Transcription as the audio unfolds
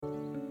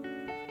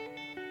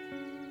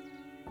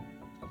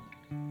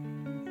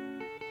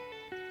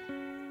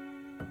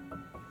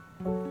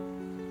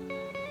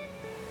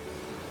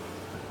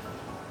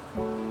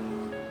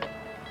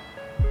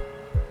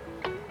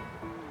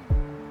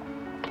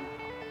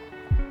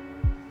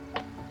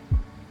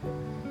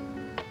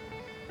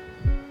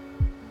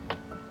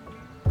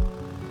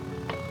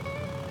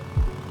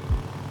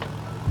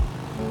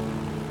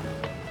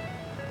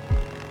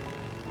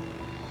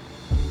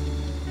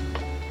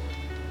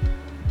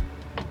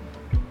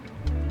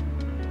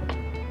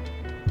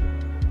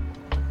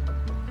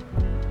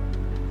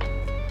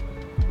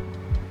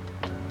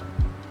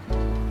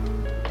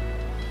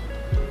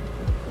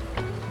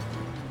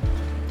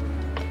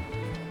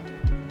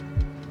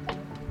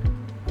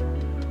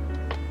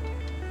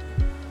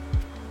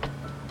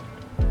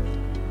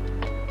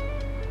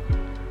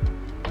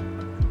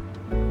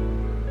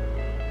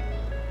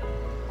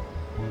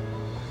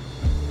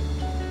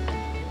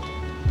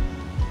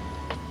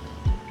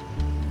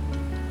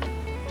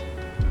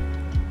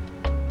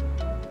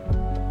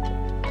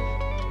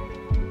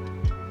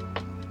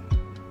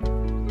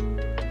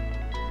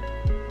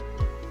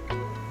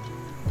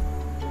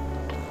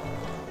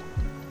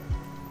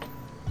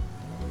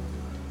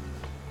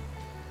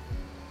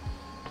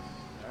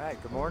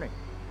right, good morning.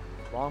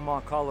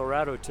 Longmont,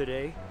 Colorado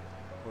today.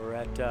 We're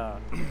at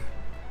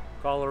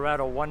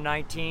Colorado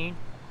 119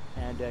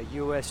 and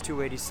US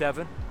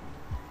 287.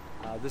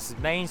 This is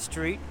Main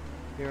Street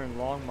here in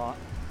Longmont.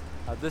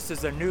 This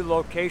is a new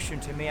location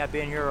to me. I've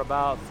been here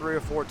about 3 or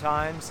 4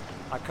 times.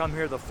 I come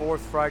here the 4th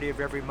Friday of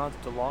every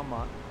month to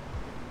Longmont.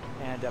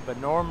 But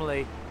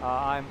normally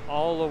I'm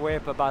all the way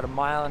up about 1.5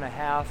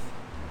 miles,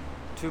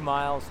 2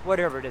 miles,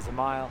 whatever it is, a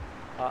mile,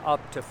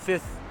 up to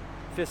 5th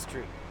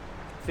Street,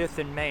 5th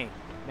and Main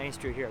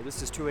Street here.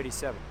 This is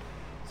 287.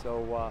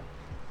 So,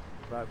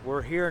 but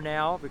we're here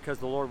now because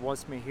the Lord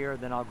wants me here.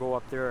 Then I'll go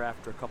up there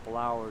after a couple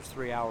hours,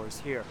 3 hours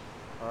here.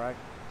 All right.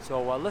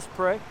 So let's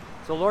pray.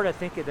 So Lord, I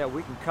think that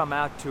we can come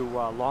out to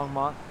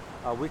Longmont.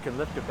 We can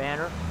lift a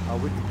banner.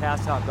 We can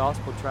pass out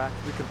gospel tracts.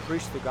 We can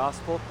preach the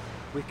gospel.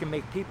 We can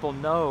make people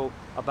know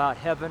about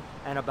heaven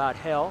and about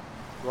hell.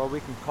 Lord, we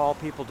can call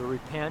people to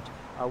repent.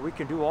 We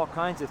can do all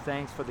kinds of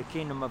things for the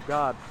kingdom of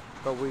God.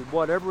 But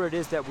whatever it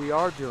is that we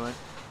are doing,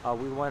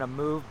 we want to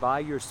move by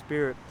your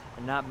Spirit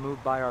and not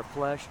move by our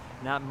flesh,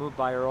 not move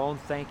by our own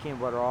thinking,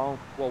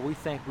 what we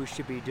think we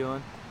should be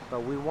doing.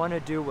 But we want to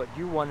do what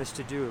you want us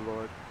to do,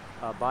 Lord,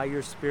 by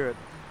your Spirit.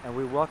 And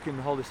we welcome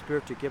the Holy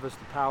Spirit to give us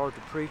the power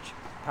to preach,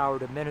 power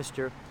to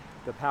minister,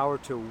 the power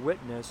to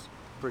witness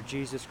for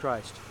Jesus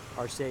Christ,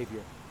 our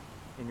Savior.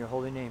 In your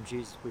holy name,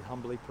 Jesus, we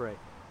humbly pray.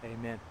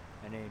 Amen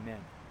and amen.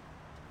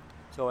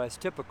 So as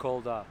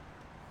typical,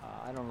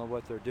 I don't know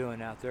what they're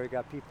doing out there. You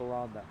got people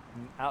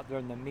out there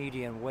in the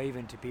median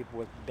waving to people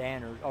with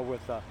banners or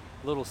with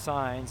little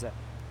signs,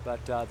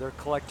 but they're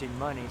collecting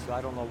money, so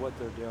I don't know what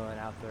they're doing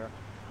out there.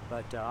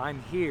 But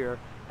I'm here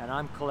and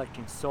I'm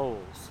collecting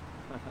souls.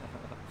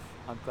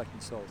 I'm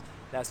collecting souls.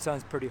 That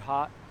sun's pretty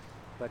hot,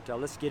 but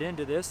let's get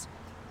into this.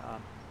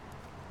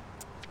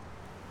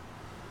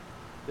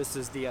 This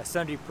is the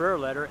Sunday prayer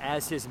letter,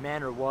 As His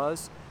Manner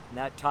Was, and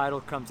that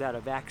title comes out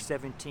of Acts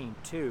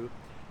 17:2,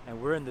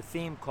 and we're in the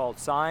theme called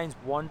Signs,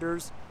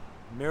 Wonders,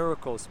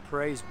 Miracles,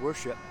 Praise,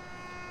 Worship.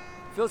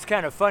 It feels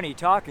kind of funny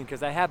talking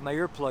because I have my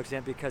earplugs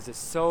in because it's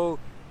so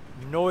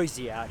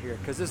noisy out here,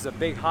 because this is a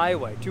big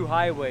highway, 2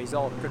 highways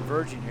all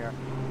converging here,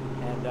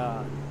 and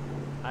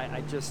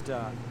it just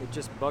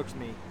bugs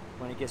me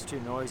when it gets too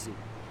noisy.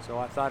 So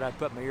I thought I'd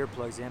put my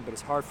earplugs in, but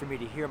it's hard for me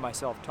to hear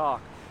myself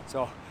talk.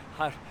 So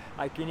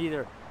I can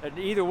either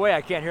way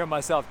I can't hear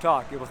myself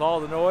talk, with all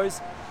the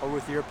noise or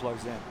with the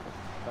earplugs in.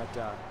 But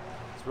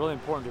it's really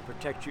important to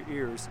protect your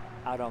ears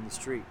out on the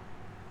street.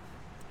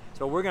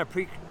 So we're going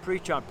to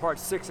preach on part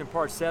 6 and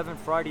part 7,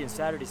 Friday and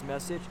Saturday's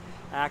message,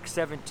 Acts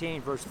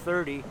 17 verse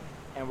 30,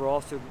 and we're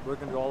going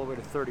to go all the way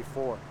to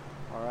 34.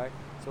 All right.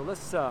 So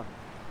let's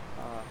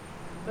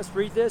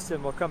read this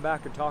and we'll come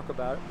back and talk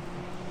about it.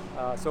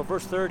 So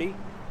verse 30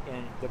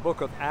 in the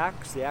book of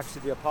Acts, the Acts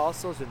of the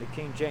Apostles in the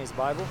King James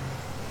Bible.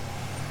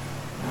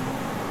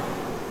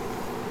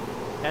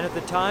 And at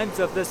the times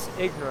of this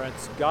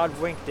ignorance God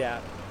winked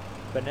at,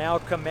 but now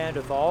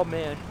commandeth all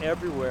men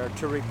everywhere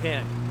to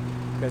repent,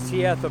 because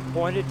he hath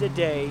appointed a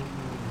day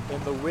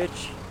in the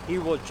which he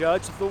will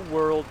judge the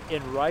world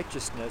in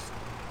righteousness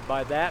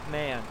by that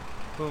man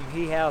whom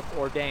he hath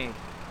ordained,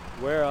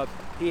 whereof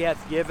he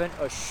hath given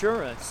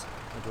assurance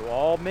unto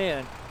all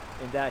men,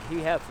 in that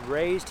he hath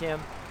raised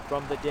him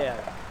from the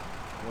dead.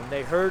 When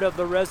they heard of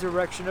the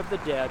resurrection of the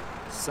dead,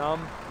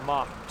 some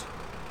mocked,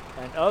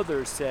 and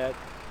others said,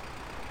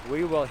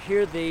 We will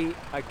hear thee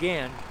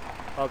again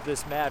of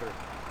this matter.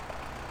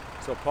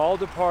 So Paul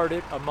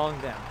departed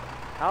among them.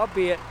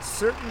 Howbeit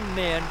certain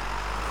men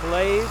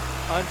clave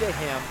unto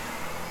him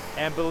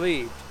and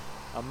believed,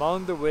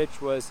 among the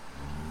which was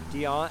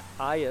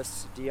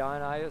Dionysius,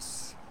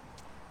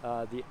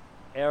 the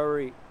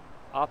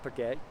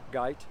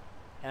Areopagite,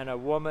 and a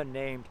woman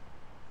named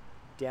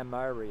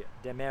Demarius,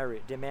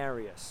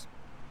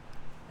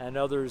 and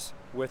others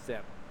with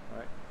them. All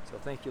right. So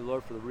thank you,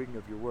 Lord, for the reading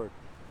of your word.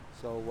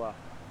 So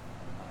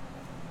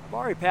I've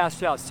already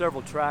passed out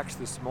several tracts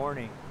this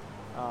morning.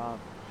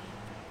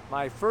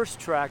 My first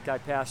tract I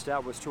passed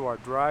out was to our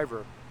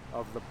driver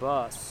of the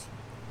bus.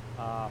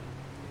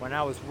 When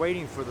I was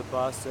waiting for the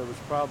bus, there was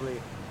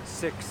probably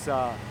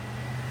a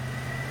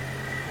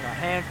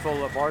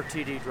handful of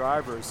RTD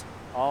drivers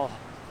all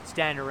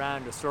standing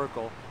around in a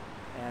circle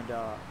and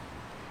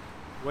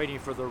waiting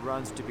for the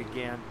runs to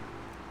begin.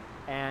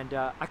 And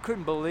I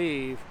couldn't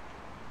believe,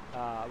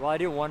 I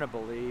didn't want to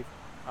believe.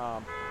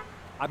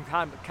 I'm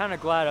kind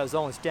of glad I was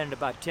only standing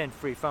about 10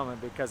 feet from them,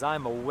 because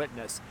I'm a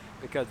witness,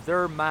 because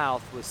their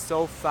mouth was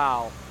so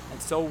foul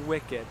and so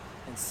wicked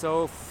and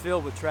so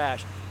filled with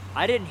trash.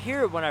 I didn't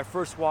hear it when I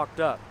first walked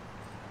up.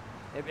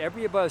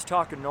 Everybody was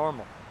talking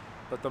normal.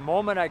 But the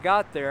moment I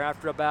got there,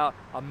 after about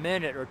a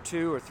minute or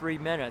 2 or 3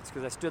 minutes,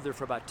 because I stood there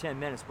for about 10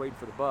 minutes waiting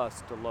for the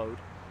bus to load,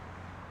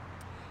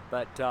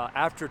 but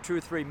after 2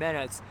 or 3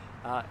 minutes,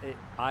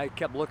 I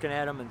kept looking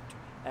at them,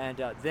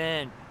 and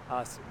then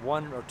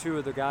 1 or 2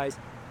 of the guys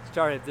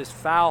started this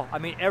foul. I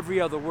mean, every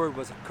other word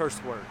was a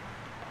curse word.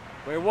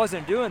 But he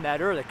wasn't doing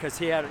that earlier, because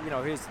he had, he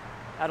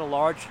had a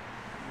large,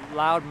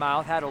 loud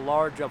mouth, had a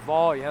large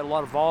volume, had a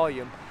lot of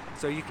volume.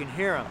 so you can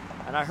hear them.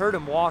 And I heard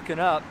them walking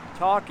up,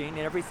 talking, and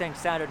everything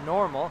sounded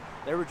normal.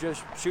 They were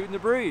just shooting the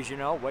breeze, you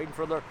know, waiting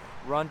for the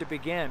run to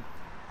begin.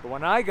 But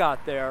when I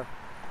got there,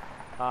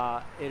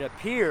 it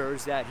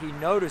appears that he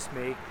noticed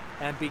me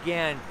and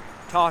began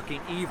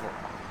talking evil.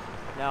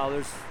 Now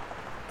there's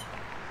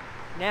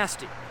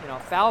nasty, you know,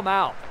 foul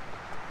mouth.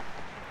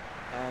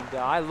 And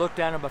I looked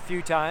at him a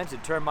few times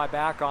and turned my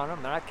back on him,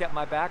 and I kept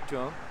my back to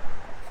him.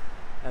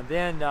 And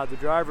then the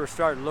driver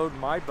started loading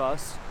my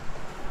bus,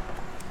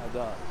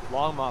 the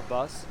Longmont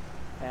bus,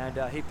 and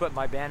he put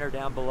my banner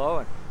down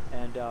below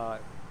and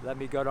let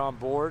me get on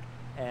board.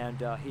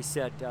 And he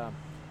said,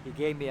 he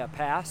gave me a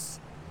pass,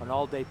 an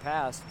all-day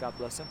pass, God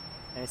bless him,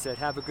 and he said,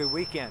 have a good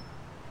weekend.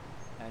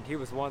 And he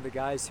was one of the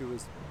guys who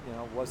was, you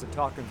know, wasn't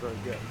talking very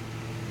good.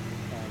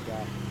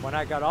 And when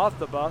I got off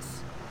the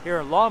bus here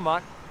in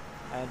Longmont,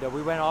 and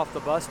we went off the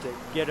bus to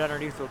get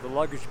underneath where the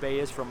luggage bay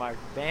is for my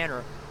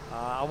banner,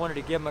 I wanted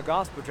to give him a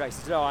gospel tract.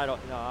 He said, "Oh, I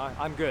don't, no,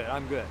 I'm good,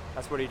 I'm good."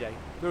 That's what he did.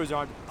 He threw his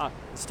arm,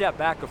 stepped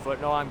back a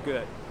foot. "No, I'm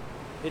good."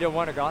 He didn't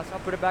want a gospel.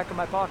 I'll put it back in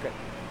my pocket.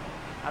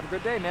 Have a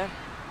good day, man.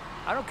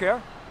 I don't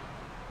care.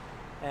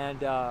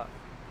 And so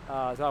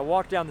I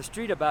walked down the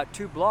street about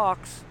 2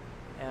 blocks,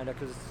 and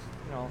because it's,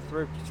 you know,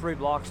 three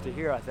blocks to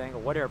here, I think, or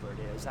whatever it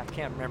is. I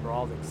can't remember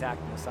all the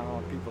exactness. I don't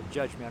want people to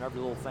judge me on every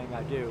little thing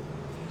I do.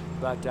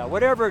 But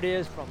whatever it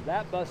is, from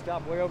that bus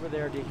stop way over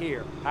there to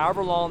here,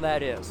 however long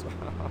that is.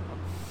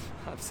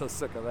 I'm so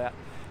sick of that.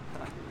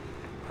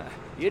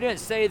 You didn't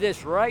say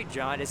this right,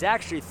 John. It's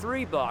actually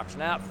 3 blocks,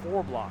 not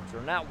 4 blocks,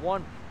 or not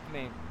 1. I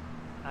mean,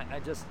 I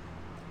just,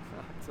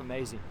 it's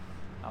amazing.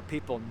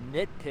 People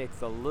nitpick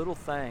the little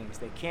things.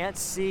 They can't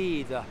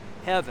see the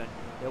heaven.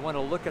 They want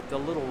to look at the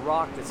little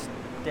rock that's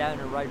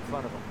standing right in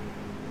front of them.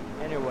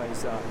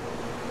 Anyways,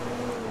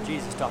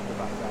 Jesus talked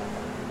about that.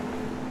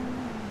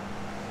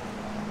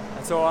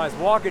 And so I was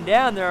walking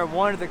down there,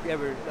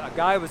 a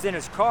guy was in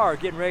his car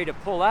getting ready to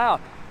pull out,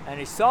 and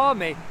he saw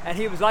me, and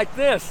he was like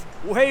this,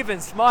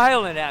 waving,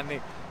 smiling at me.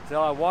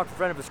 So I walked in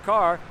front of his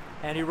car,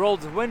 and he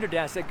rolled his window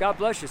down and said, "God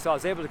bless you." So I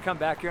was able to come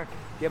back here and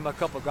give him a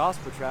couple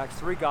gospel tracts,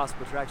 3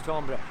 gospel tracts,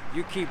 told him that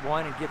you keep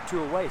 1 and give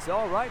 2 away. He said,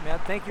 "All right, man,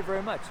 thank you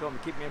very much." Told him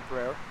to keep me in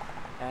prayer.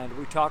 And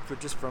we talked for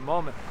just a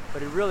moment,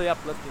 but it really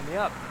uplifted me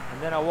up.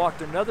 And then I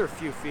walked another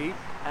few feet,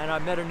 and I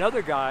met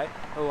another guy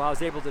who I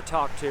was able to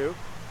talk to.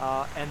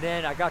 And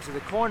then I got to the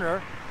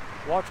corner,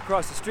 walked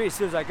across the street. As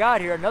soon as I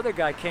got here, another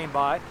guy came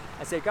by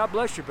and said, "God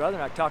bless you, brother."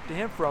 And I talked to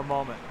him for a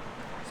moment.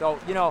 So,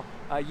 you know,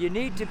 you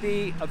need to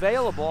be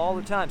available all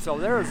the time. So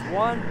there's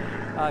 1,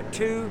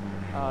 2,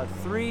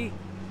 3,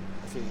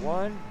 let's see,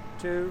 1,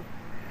 2,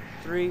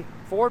 3,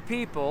 4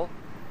 people,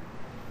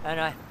 and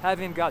I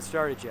haven't even got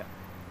started yet.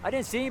 I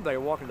didn't see anybody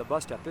walking to the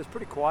bus stop. It was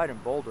pretty quiet in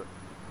Boulder.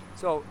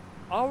 So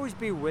always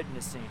be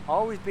witnessing,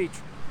 always be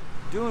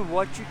doing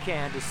what you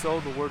can to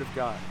sow the word of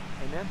God.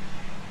 Amen?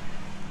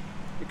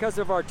 Because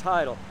of our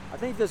title, I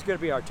think this is going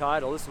to be our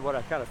title. This is what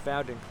I kind of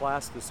found in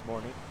class this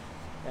morning.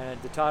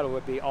 And the title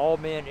would be All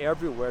Men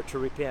Everywhere to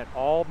Repent.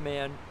 All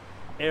men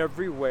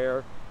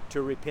everywhere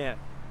to repent.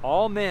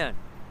 All men,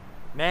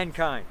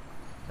 mankind.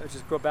 Let's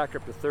just go back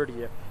up to 30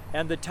 here.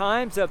 And the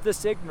times of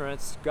this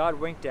ignorance, God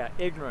winked at,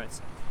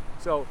 ignorance.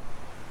 So,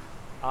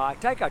 I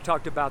think I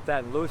talked about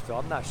that in Louisville.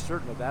 I'm not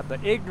certain of that,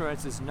 but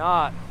ignorance is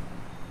not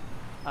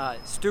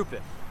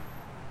stupid,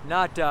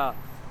 not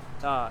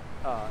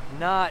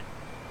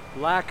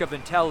lack of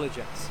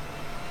intelligence.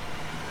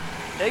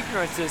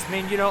 Ignorance is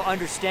mean you don't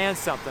understand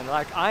something.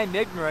 Like I'm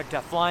ignorant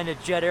to flying a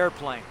jet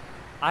airplane.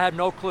 I have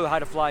no clue how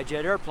to fly a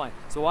jet airplane,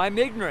 so I'm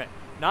ignorant.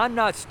 Now I'm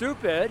not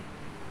stupid,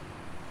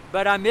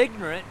 but I'm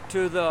ignorant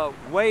to the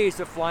ways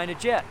of flying a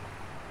jet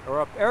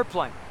or an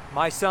airplane.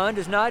 My son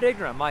is not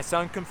ignorant. My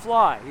son can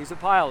fly. He's a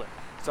pilot,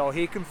 so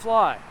he can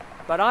fly.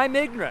 But I'm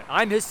ignorant.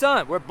 I'm his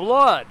son. We're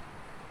blood.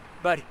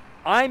 But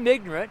I'm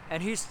ignorant,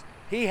 and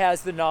he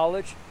has the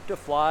knowledge to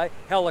fly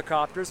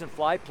helicopters and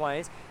fly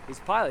planes. He's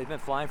a pilot. He's been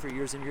flying for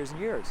years and years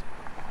and years.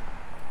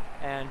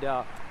 And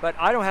but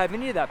I don't have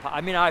any of that.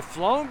 I mean, I've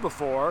flown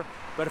before,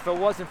 but if it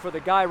wasn't for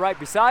the guy right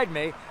beside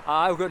me,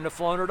 I wouldn't have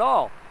flown at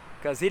all,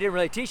 because he didn't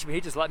really teach me.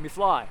 He just let me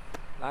fly.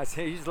 I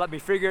said, he just let me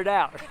figure it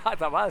out. I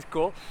thought, well, that's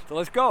cool. So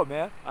let's go,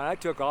 man. And I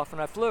took off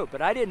and I flew.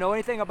 But I didn't know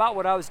anything about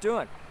what I was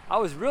doing. I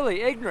was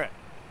really ignorant.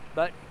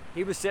 But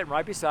he was sitting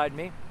right beside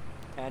me,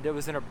 and it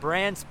was in a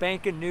brand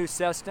spanking new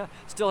Cessna.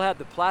 Still had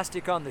the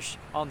plastic on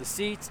the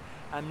seats.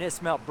 I mean, it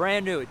smelled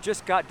brand new. It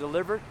just got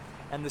delivered.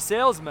 And the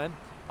salesman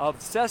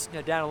of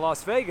Cessna down in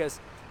Las Vegas,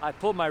 I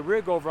pulled my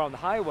rig over on the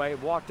highway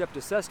and walked up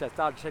to Cessna. I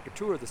thought I'd take a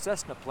tour of the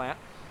Cessna plant.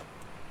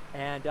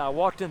 And I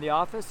walked in the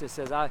office. It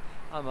says, I'm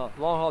a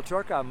long-haul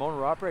trucker. I'm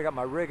owner operator. I got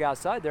my rig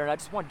outside there, and I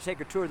just wanted to take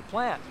a tour of the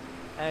plant.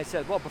 And I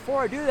said, well,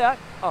 before I do that,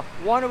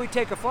 why don't we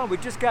take a fly? We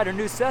just got a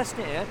new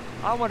Cessna in.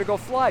 I want to go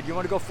fly. Do you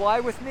want to go fly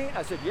with me?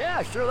 I said,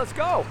 yeah, sure, let's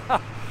go.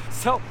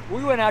 So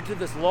we went out to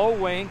this low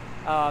wing.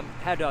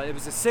 It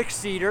was a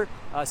 6-seater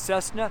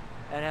Cessna,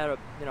 and had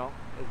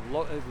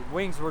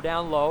wings were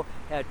down low.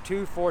 Had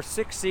 2, 4,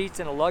 6 seats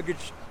and a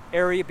luggage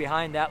area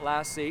behind that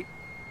last seat.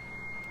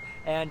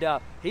 And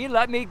he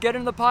let me get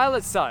in the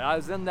pilot's side. I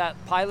was in that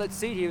pilot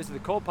seat. He was in the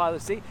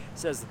co-pilot seat. He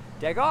says,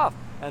 take off.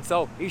 And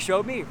so he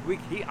showed me.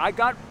 I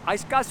got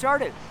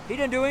started. He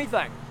didn't do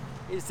anything.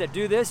 He said,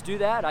 do this, do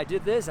that. I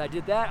did this, I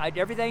did that.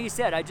 Everything he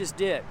said, I just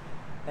did.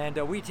 And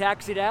we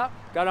taxied out,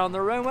 got on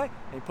the runway,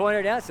 and he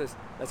pointed out and says,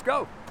 let's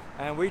go.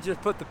 And we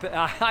just put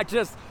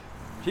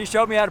he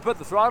showed me how to put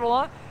the throttle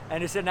on,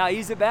 and he said, now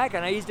ease it back,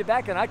 and I eased it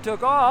back, and I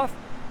took off,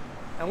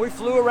 and we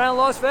flew around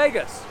Las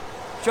Vegas.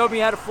 Showed me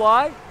how to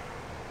fly,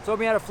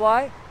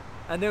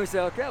 and then we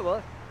said, okay,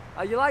 well,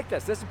 you like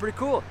this? This is pretty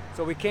cool.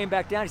 So we came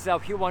back down. He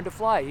said, he wanted to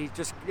fly.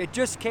 It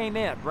just came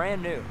in,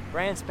 brand new,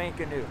 brand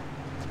spanking new.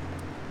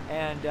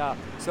 And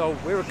so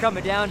we were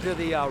coming down to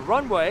the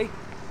runway,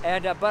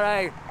 but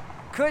I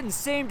couldn't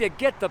seem to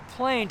get the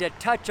plane to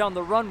touch on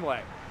the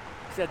runway.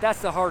 He said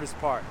that's the hardest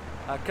part,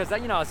 because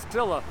it's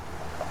still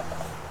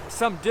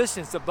some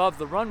distance above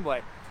the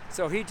runway.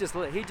 So he just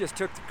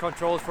took the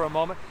controls for a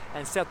moment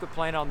and set the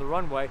plane on the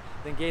runway,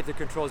 then gave the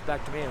controls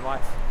back to me, and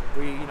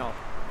we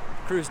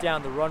cruised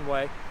down the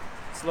runway,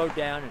 slowed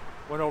down, and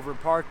went over and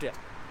parked it.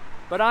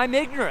 But I'm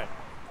ignorant.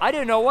 I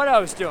didn't know what I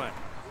was doing.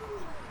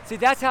 See,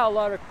 that's how a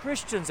lot of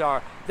Christians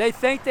are. They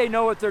think they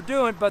know what they're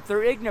doing, but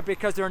they're ignorant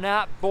because they're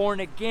not born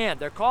again.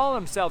 They're calling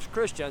themselves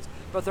Christians,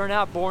 but they're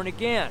not born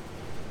again.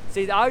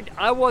 See,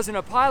 I wasn't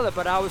a pilot,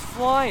 but I was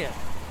flying.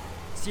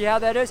 See how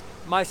that is?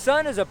 My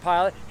son is a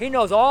pilot. He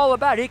knows all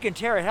about it. He can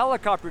tear a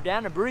helicopter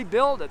down and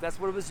rebuild it. That's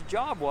what his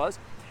job was.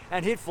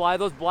 And he'd fly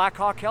those Black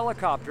Hawk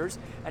helicopters,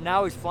 and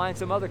now he's flying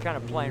some other kind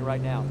of plane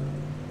right now.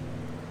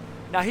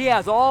 Now he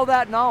has all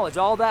that knowledge,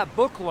 all that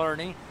book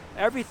learning,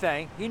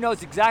 everything. He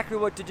knows exactly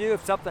what to do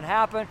if something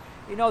happened.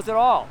 He knows it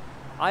all.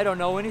 I don't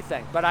know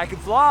anything, but I can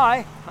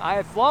fly. I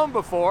have flown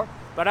before,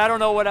 but I don't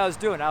know what I was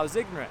doing. I was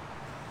ignorant.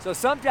 So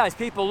sometimes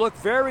people look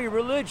very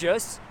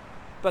religious,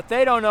 but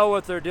they don't know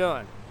what they're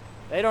doing.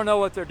 They don't know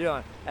what they're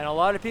doing. And a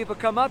lot of people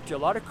come up to you, a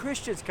lot of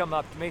Christians come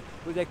up to me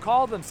who they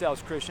call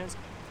themselves Christians,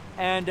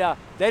 and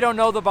they don't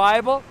know the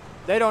Bible.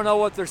 They don't know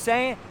what they're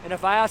saying. And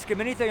if I ask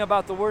them anything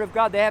about the Word of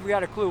God, they haven't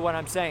got a clue what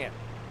I'm saying.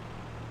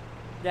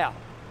 Yeah.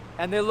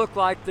 And they look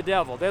like the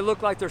devil. They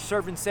look like they're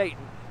serving Satan.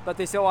 But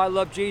they say, oh, I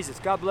love Jesus.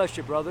 God bless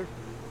you, brother.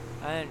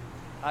 And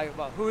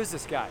well, who is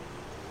this guy?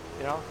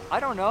 I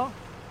don't know.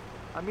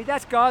 I mean,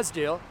 that's God's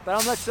deal. But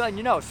I'm not letting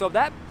you know.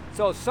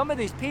 So some of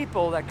these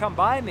people that come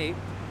by me,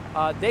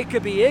 they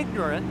could be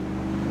ignorant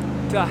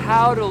to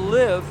how to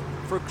live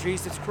for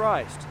Jesus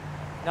Christ.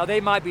 Now, they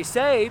might be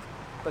saved,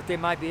 but they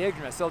might be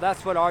ignorant. So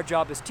that's what our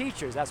job as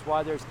teachers. That's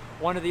why there's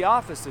one of the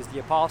offices, the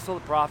apostle,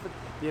 the prophet,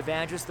 the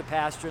evangelist, the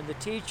pastor, and the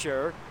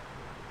teacher.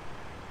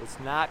 It's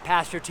not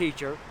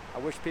pastor-teacher. I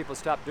wish people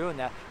stopped doing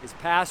that. It's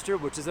pastor,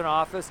 which is an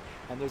office,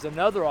 and there's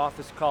another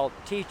office called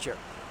teacher.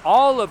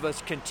 All of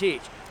us can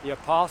teach. The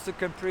apostle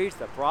can preach,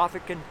 the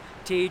prophet can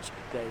teach,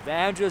 the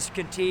evangelist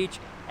can teach,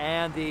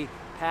 and the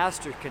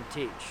pastor can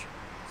teach.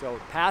 So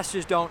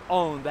pastors don't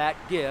own that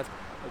gift,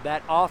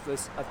 that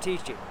office of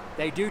teaching.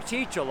 They do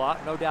teach a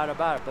lot, no doubt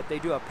about it, but they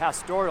do a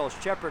pastoral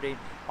shepherding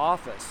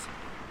office.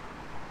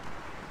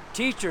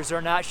 Teachers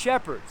are not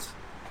shepherds.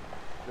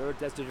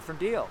 That's a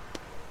different deal.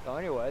 So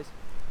anyways,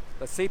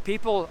 but see,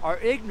 people are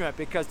ignorant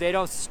because they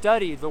don't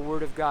study the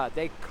Word of God.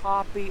 They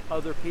copy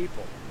other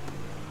people.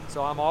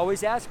 So I'm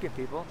always asking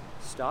people,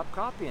 stop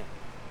copying.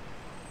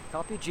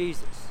 Copy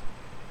Jesus.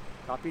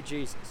 Copy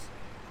Jesus.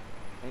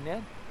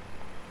 Amen?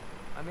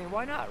 I mean,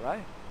 why not,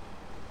 right?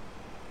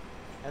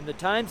 And the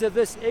times of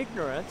this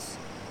ignorance,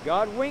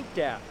 God winked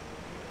at.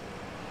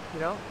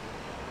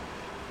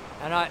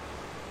 And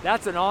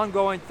that's an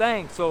ongoing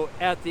thing. So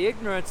at the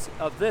ignorance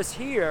of this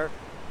here,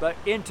 but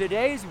in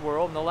today's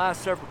world, in the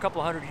last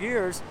couple hundred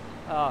years,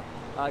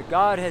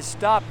 God has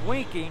stopped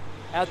winking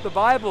at the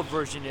Bible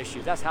version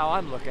issue. That's how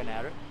I'm looking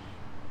at it.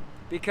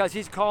 Because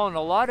he's calling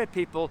a lot of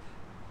people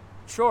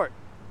short.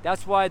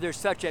 That's why there's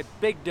such a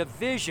big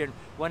division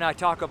when I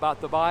talk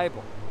about the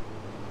Bible,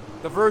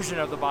 the version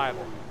of the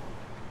Bible.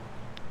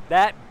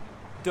 That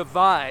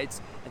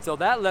divides, and so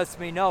that lets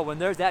me know when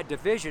there's that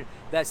division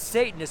that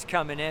Satan is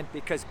coming in,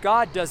 because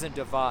God doesn't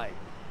divide.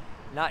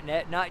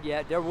 Not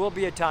yet. There will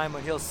be a time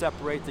when he'll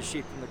separate the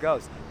sheep from the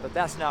goats, but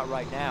that's not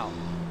right now,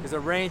 because it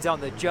rains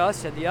on the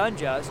just and the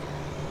unjust.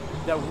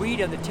 The wheat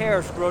and the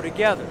tares grow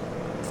together.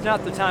 It's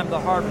not the time of the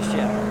harvest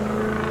yet.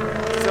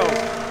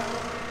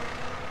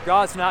 So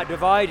God's not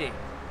dividing.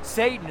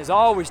 Satan is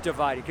always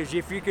dividing, because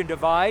if you can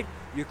divide,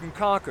 you can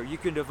conquer. You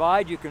can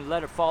divide, you can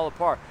let it fall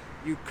apart.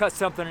 You cut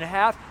something in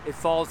half, it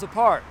falls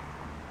apart.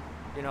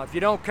 If you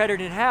don't cut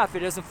it in half, it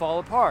doesn't fall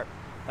apart.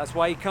 That's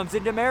why he comes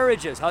into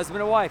marriages, husband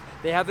and wife.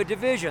 They have a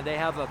division. They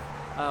have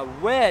a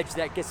wedge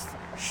that gets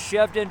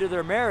shoved into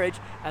their marriage,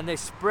 and they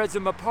spreads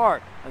them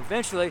apart.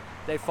 Eventually,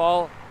 they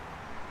fall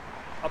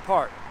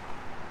apart,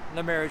 and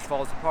the marriage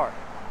falls apart.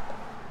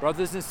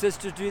 Brothers and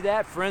sisters do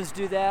that. Friends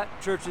do that.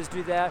 Churches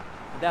do that.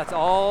 And that's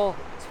all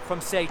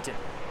from Satan.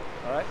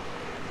 All right?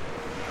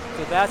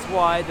 So that's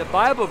why the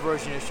Bible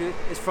version issue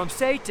is from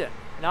Satan,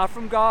 not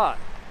from God.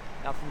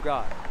 Not from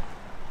God.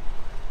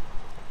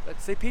 But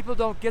see, people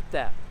don't get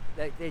that.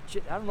 I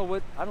don't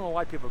know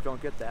why people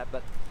don't get that,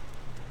 but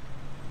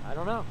I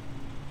don't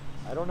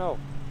know.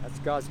 That's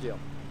God's deal.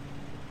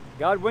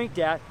 God winked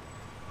at,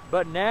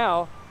 but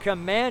now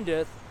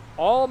commandeth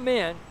all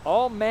men,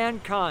 all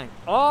mankind,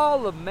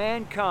 all of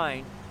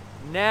mankind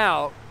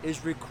now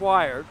is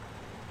required.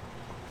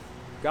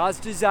 God's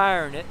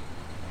desiring it.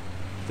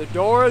 The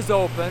door is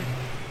open.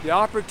 The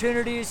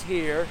opportunity is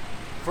here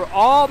for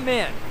all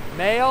men,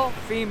 male,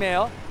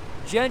 female,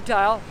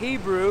 Gentile,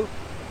 Hebrew,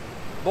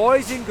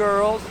 boys and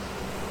girls,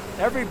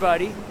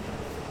 everybody,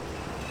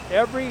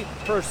 every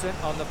person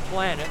on the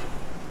planet,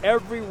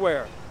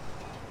 everywhere,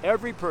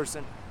 every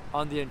person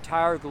on the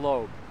entire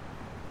globe.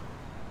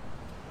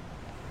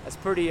 That's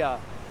pretty,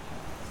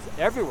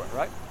 everywhere,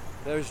 right?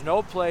 There's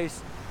no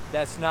place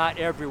that's not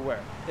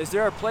everywhere. Is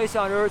there a place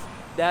on earth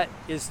that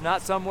is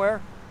not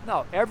somewhere?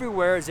 No,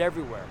 everywhere is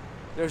everywhere.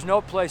 There's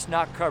no place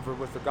not covered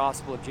with the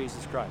gospel of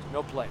Jesus Christ.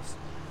 No place.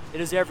 It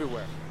is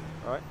everywhere,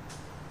 all right?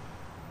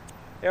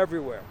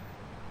 Everywhere.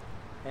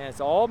 And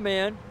it's all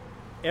men,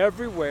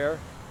 everywhere,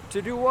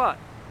 to do what?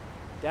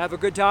 To have a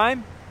good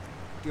time?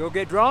 To go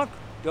get drunk?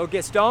 To go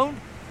get stoned?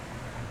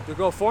 To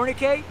go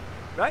fornicate?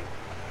 Right?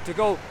 To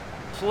go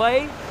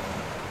play?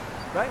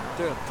 Right?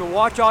 To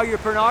watch all your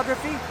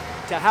pornography?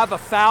 To have a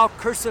foul,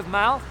 cursive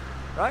mouth?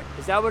 Right?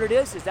 Is that what it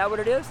is? Is that what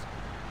it is?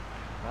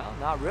 Well,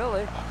 not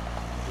really.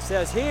 It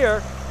says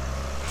here,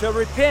 to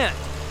repent.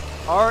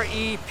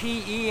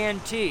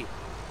 R-E-P-E-N-T.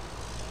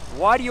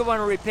 Why do you want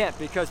to repent?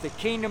 Because the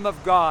kingdom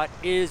of God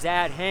is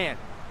at hand.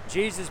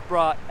 Jesus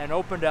brought and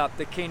opened up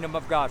the kingdom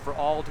of God for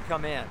all to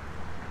come in.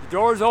 The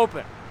door is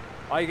open.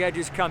 All you got to do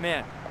is come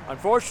in.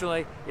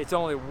 Unfortunately, it's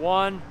only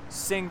one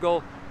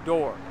single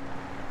door.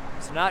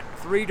 It's not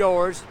 3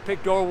 doors.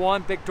 Pick door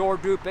 1, pick door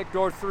 2, pick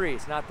door 3.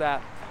 It's not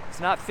that.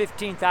 It's not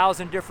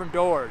 15,000 different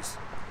doors.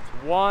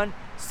 It's one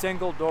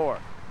single door.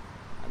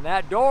 And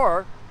that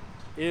door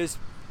is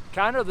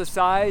kind of the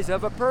size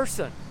of a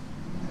person.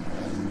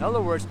 In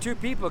other words, 2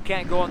 people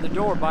can't go in the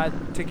door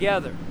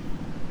together,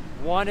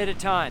 one at a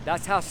time.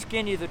 That's how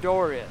skinny the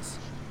door is.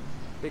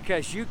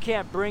 Because you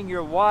can't bring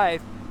your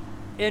wife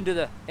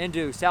into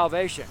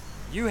salvation.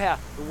 The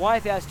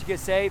wife has to get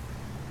saved,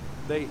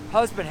 the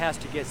husband has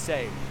to get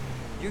saved.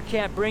 You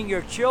can't bring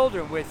your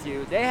children with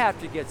you, they have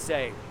to get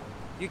saved.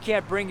 You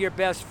can't bring your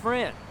best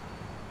friend.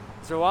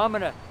 So I'm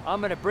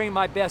gonna bring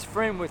my best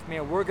friend with me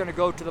and we're gonna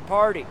go to the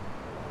party.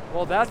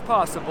 Well, that's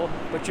possible,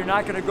 but you're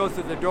not gonna go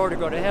through the door to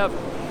go to heaven.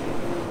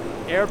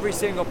 Every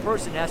single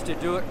person has to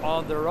do it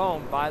on their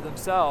own, by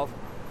themselves.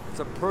 It's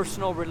a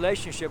personal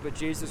relationship with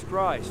Jesus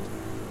Christ.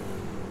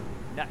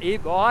 Now,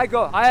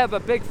 I have a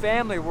big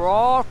family. We're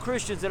all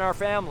Christians in our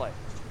family.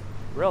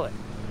 Really?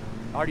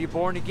 Are you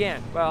born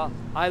again? Well,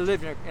 I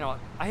live in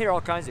I hear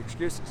all kinds of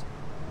excuses.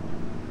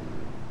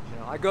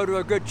 I go to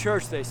a good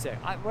church, they say.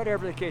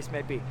 Whatever the case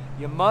may be,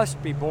 you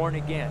must be born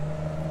again.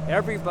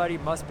 Everybody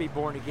must be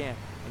born again.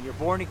 And you're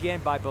born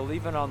again by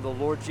believing on the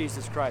Lord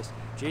Jesus Christ.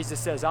 Jesus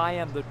says, I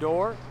am the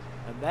door.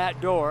 And that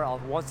door,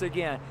 once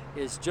again,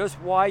 is just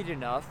wide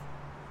enough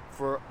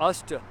for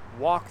us to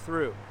walk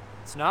through.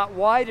 It's not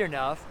wide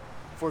enough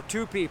for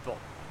 2 people.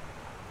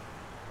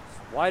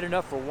 It's wide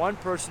enough for one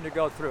person to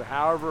go through,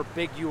 however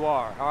big you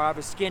are,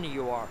 however skinny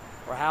you are,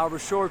 or however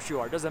short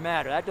you are. It doesn't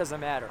matter. That doesn't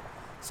matter.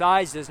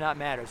 Size does not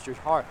matter. It's your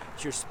heart.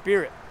 It's your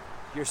spirit.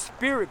 Your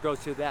spirit goes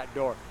through that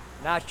door,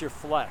 not your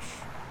flesh.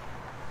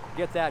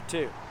 Get that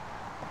too.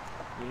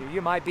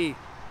 You might be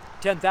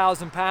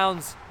 10,000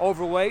 pounds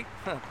overweight,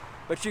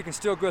 but you can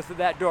still go through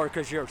that door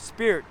because your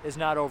spirit is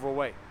not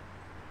overweight.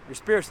 Your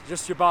spirit,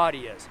 just your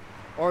body is.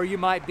 Or you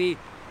might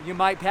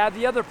have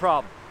the other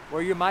problem,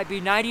 where you might be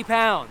 90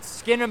 pounds,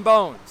 skin and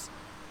bones.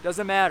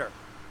 Doesn't matter.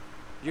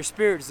 Your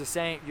spirit is the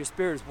same. Your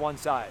spirit is one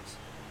size.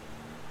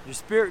 Your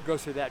spirit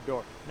goes through that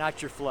door,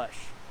 not your flesh.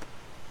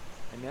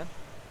 Amen?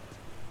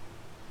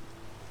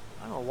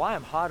 I don't know why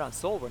I'm hot on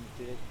soul winning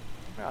today.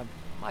 I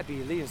might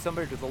be leading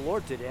somebody to the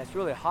Lord today. It's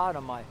really hot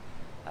on my...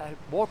 I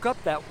woke up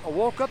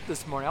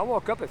this morning. I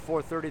woke up at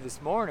 4:30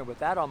 this morning with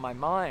that on my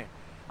mind.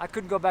 I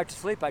couldn't go back to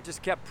sleep. I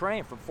just kept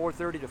praying from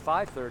 4:30 to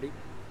 5:30.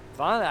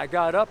 Finally, I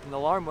got up and the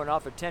alarm went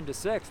off at 10 to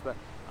 6, but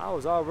I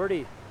was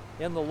already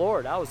in the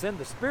Lord. I was in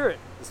the Spirit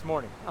this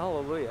morning.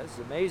 Hallelujah. This is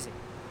amazing.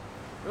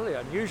 Really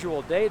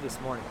unusual day this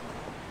morning.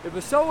 It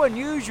was so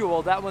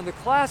unusual that when the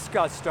class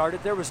got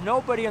started, there was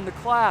nobody in the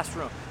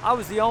classroom. I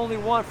was the only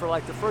one for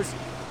like the first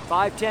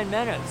 5-10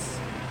 minutes.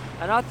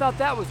 And I thought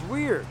that was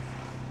weird.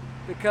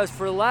 Because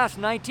for the last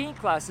 19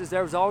 classes,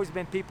 there's always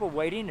been people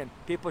waiting and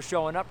people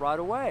showing up right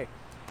away.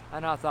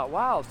 And I thought,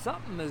 wow,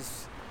 something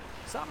is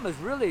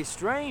really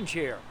strange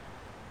here.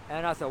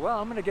 And I thought, well,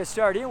 I'm going to get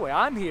started anyway.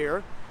 I'm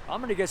here. I'm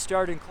going to get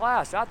started in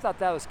class. I thought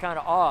that was kind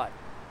of odd.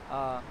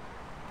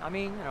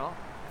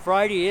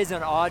 Friday is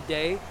an odd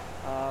day.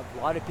 A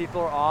lot of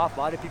people are off. A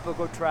lot of people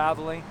go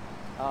traveling.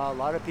 A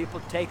lot of people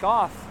take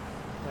off.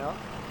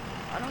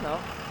 I don't know.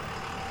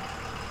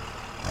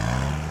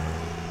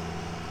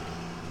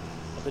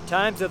 The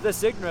times of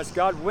this ignorance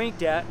God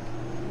winked at,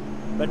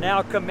 but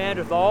now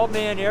commandeth all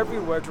men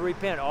everywhere to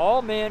repent.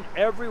 All men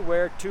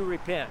everywhere to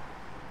repent.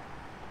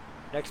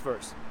 Next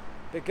verse.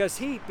 Because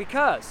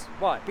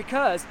what?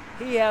 Because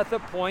he hath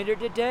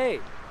appointed a day.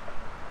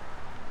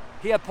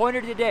 He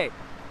appointed a day.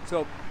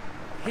 So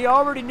he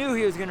already knew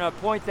he was going to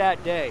appoint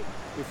that day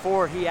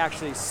before he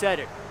actually said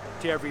it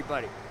to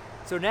everybody.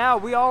 So now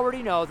we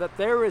already know that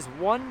there is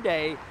one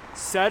day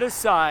set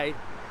aside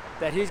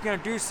that he's going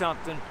to do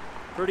something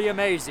pretty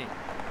amazing.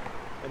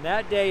 And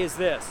that day is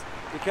this,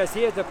 because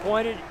he hath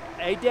appointed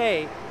a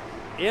day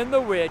in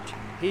the which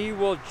he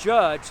will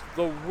judge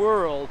the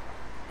world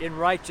in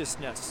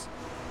righteousness.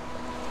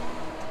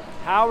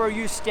 How are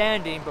you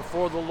standing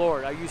before the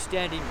Lord? Are you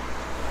standing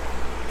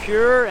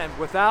pure and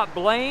without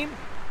blame?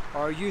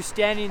 Or are you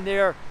standing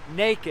there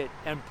naked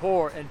and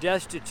poor and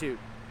destitute,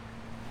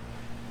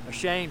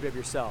 ashamed of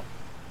yourself?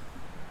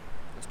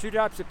 There's two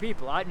types of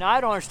people. Now,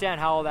 I don't understand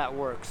how all that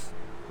works.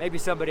 Maybe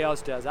somebody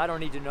else does. I don't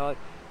need to know it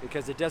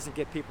because it doesn't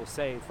get people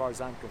saved as far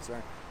as I'm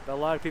concerned. But a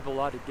lot of people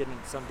ought to get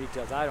into some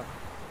details.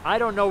 I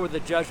don't know where the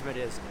judgment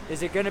is.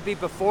 Is it going to be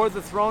before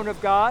the throne of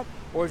God?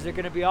 Or is it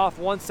going to be off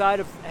one side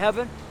of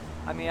heaven?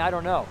 I mean, I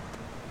don't know.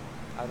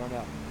 I don't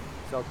know.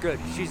 So good,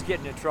 she's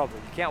getting in trouble.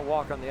 You can't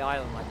walk on the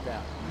island like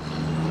that.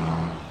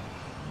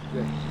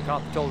 Good, the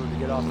cop told her to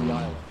get off the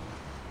island.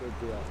 Good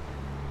deal.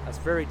 That's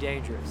very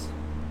dangerous.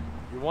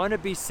 You want to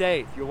be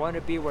safe. You want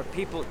to be where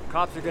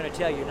cops are going to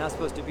tell you you're not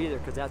supposed to be there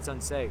because that's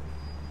unsafe,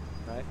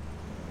 right?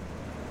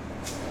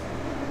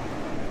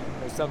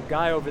 There's some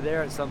guy over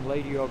there and some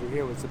lady over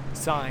here with a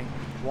sign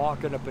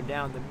walking up and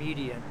down the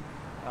median.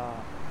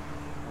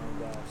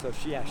 So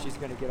she's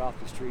going to get off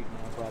the street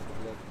now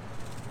probably.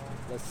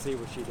 Let's see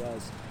what she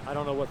does. I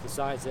don't know what the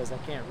sign says. I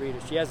can't read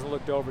it. She hasn't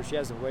looked over. She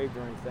hasn't waved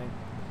or anything.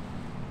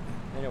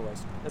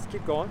 Anyways, let's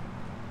keep going.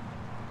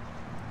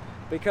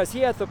 Because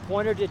he hath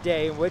appointed a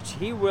day in which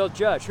he will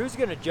judge. Who's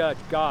going to judge?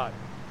 God.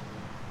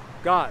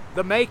 God,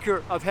 the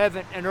maker of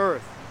heaven and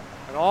earth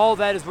and all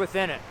that is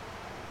within it.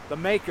 The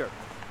maker.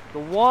 The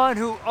one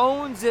who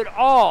owns it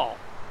all.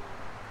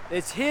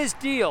 It's his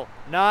deal,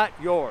 not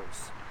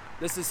yours.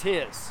 This is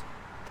his.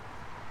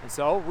 And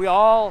so we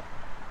all,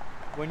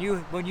 when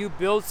you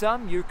build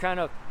something, you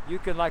can,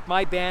 like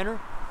my banner,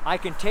 I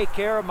can take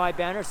care of my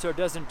banner so it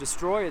doesn't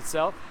destroy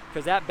itself,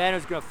 because that banner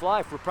is going to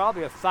fly for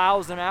probably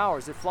 1,000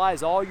 hours. It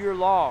flies all year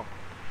long,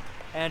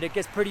 and it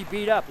gets pretty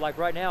beat up. Like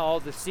right now, all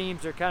the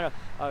seams are kind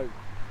of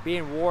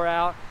being wore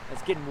out.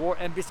 It's getting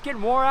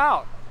wore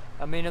out.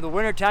 I mean, in the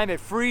wintertime, it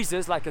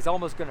freezes like it's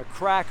almost going to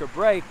crack or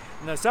break.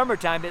 In the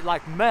summertime, it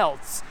like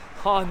melts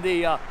on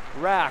the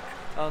rack,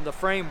 on the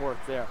framework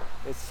there.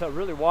 It's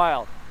really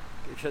wild,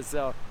 because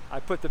I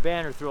put the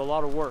banner through a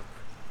lot of work.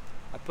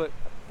 I put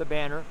the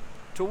banner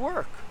to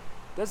work.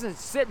 It doesn't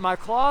sit in my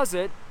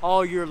closet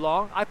all year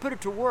long. I put it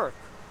to work.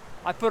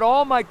 I put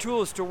all my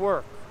tools to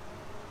work.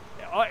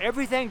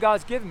 Everything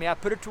God's given me, I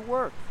put it to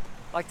work.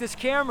 Like this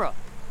camera,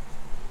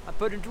 I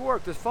put it to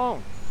work. This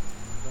phone,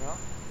 you know.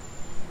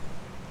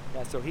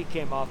 Yeah, so he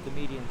came off the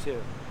median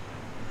too.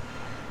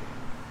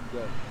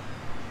 Good.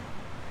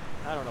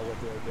 I don't know what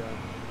they were doing.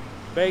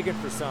 Begging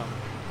for something.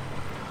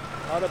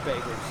 A lot of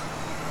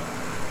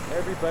beggars.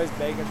 Everybody's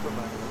begging for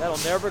money.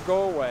 That'll never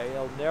go away.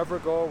 It'll never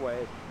go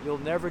away. You'll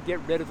never get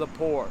rid of the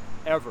poor,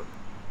 ever.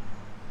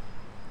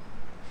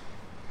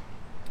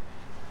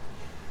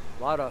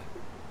 A lot of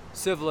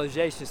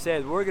civilization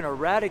says we're going to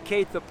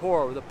eradicate the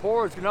poor. The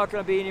poor is not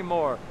going to be any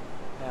more.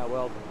 Yeah,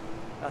 well,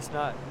 that's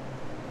not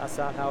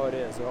how it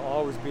is. There'll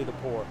always be the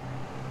poor.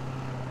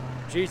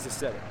 Jesus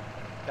said it.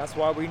 That's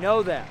why we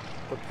know that.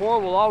 The poor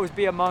will always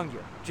be among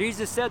you.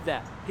 Jesus said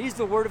that. He's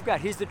the Word of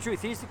God. He's the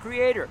truth. He's the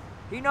Creator.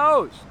 He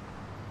knows.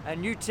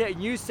 And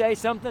you say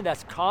something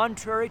that's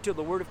contrary to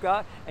the Word of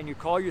God, and you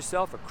call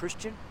yourself a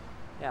Christian?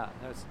 Yeah,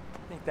 I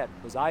think that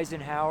was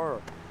Eisenhower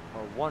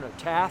or one of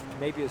Taft.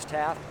 Maybe it was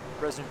Taft,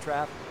 President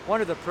Taft.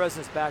 One of the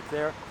presidents back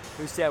there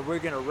who said we're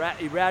going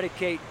to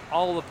eradicate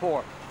all the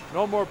poor.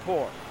 No more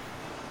poor.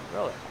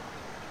 Really?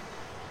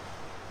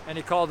 And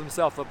he called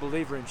himself a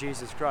believer in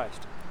Jesus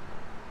Christ.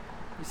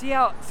 You see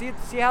how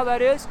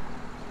that is?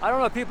 I don't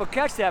know if people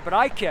catch that, but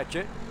I catch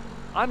it.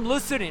 I'm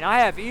listening. I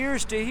have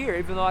ears to hear,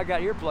 even though I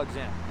got earplugs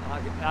in.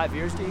 I have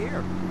ears to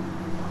hear.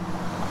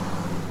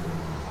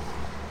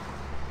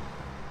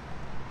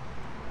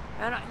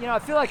 And I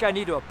feel like I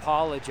need to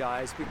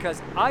apologize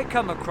because I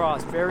come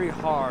across very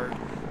hard,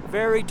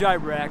 very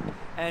direct,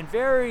 and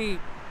very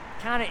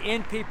kind of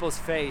in people's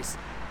face.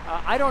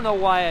 I don't know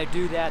why I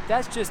do that.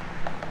 That's just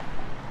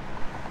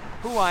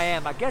who I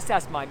am. I guess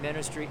that's my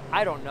ministry.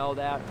 I don't know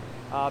that.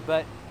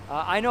 But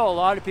I know a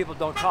lot of people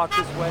don't talk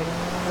this way,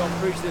 don't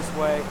preach this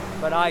way,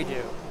 but I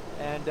do.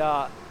 And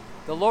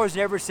the Lord's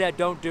never said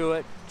don't do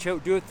it,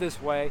 do it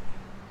this way.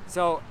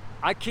 So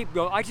I keep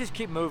going. I just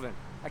keep moving.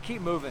 I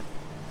keep moving.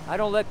 I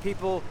don't let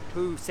people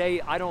who say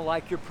I don't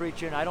like your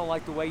preaching, I don't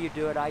like the way you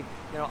do it. I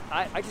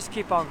just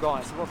keep on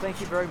going. I say, well, thank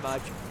you very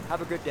much.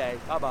 Have a good day.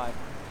 Bye-bye.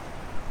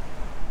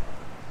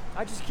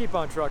 I just keep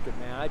on trucking,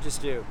 man. I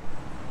just do.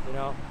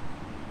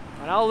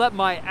 And I'll let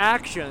my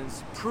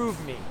actions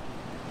prove me.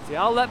 See,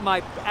 I'll let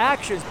my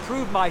actions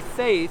prove my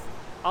faith.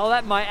 I'll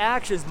let my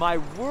actions, my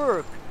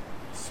work,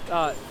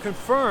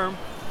 confirm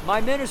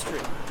my ministry.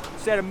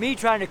 instead of me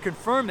trying to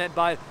confirm it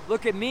by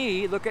look at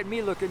me, look at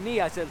me, look at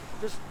me, I said,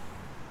 just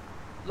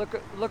look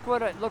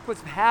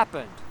what's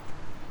happened.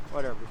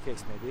 Whatever the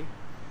case may be.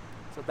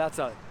 So that's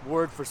a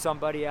word for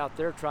somebody out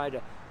there trying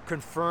to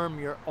confirm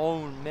your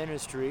own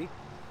ministry.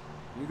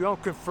 You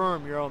don't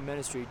confirm your own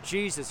ministry.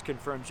 Jesus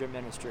confirms your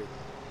ministry.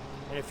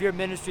 And if your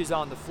ministry is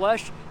on the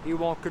flesh, he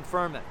won't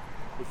confirm it.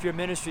 If your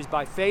ministry is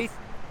by faith,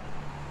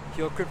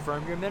 he'll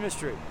confirm your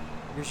ministry.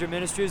 Because your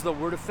ministry is the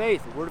word of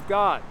faith, the word of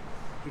God.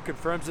 He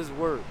confirms his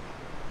word.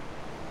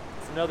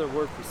 It's another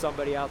word for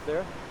somebody out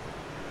there.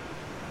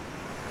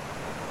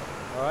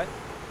 All right?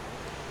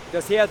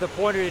 Because he hath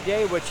appointed a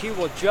day which he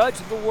will judge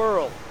the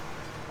world.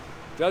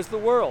 Judge the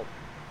world.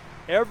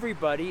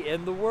 Everybody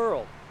in the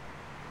world.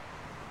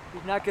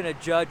 He's not going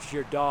to judge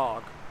your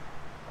dog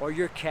or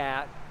your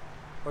cat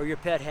or your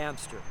pet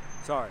hamster.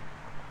 Sorry.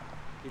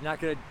 He's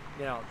not going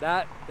to,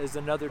 that is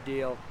another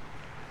deal.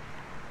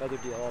 Another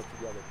deal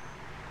altogether.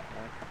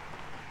 Right?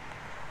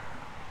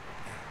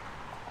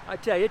 I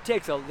tell you, it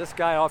takes this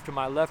guy off to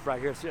my left right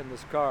here sitting in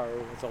this car.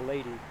 It's a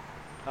lady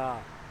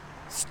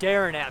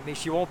staring at me.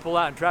 She won't pull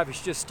out in traffic.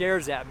 She just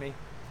stares at me.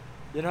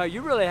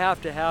 You really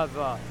have to have,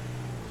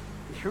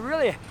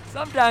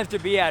 sometimes to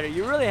be at it,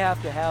 you really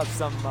have to have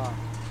some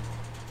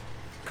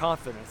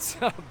confidence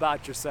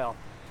about yourself.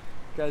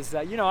 Because,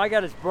 I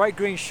got this bright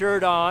green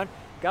shirt on,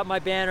 got my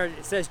banner,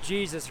 it says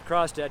Jesus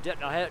across it.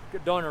 I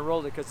don't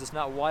unroll it because it's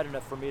not wide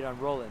enough for me to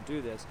unroll it and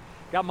do this.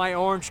 Got my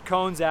orange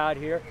cones out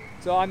here.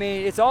 So,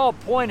 it's all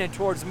pointing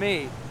towards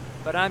me,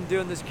 but I'm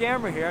doing this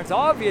camera here. It's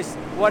obvious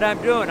what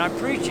I'm doing. I'm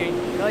preaching.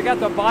 I got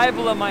the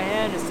Bible in my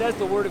hand. It says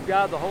the Word of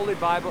God, the Holy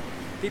Bible.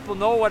 People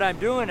know what I'm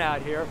doing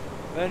out here.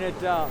 And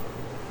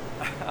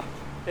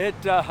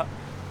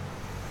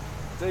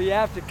so you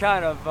have to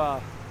kind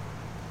of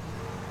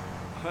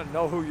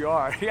know who you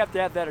are. You have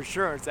to have that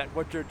assurance that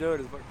what you're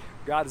doing is what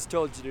God has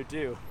told you to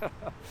do.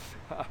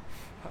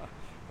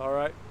 All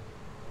right?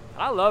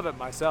 I love it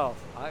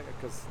myself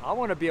because I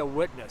want to be a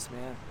witness,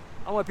 man.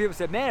 I want people to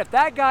say, man, if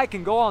that guy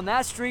can go on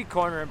that street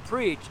corner and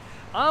preach,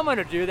 I'm going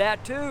to do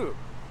that too.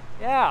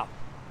 Yeah.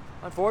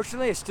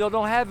 Unfortunately, I still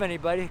don't have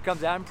anybody who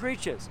comes out and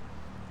preaches.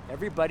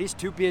 Everybody's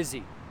too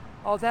busy.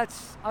 Oh,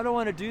 I don't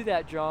want to do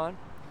that, John.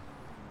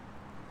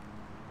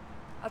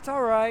 That's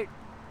all right.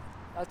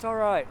 That's all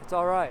right. It's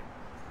all right.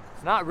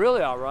 It's not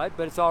really all right,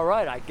 but it's all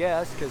right, I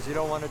guess, because you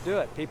don't want to do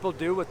it. People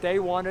do what they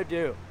want to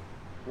do.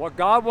 What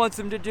God wants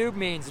them to do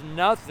means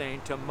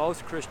nothing to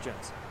most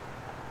Christians.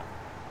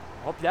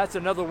 Hope that's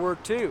another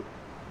word too.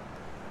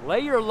 Lay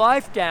your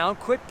life down,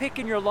 quit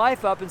picking your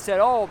life up and say,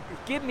 oh,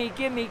 give me,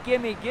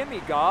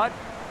 God.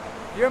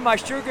 You're my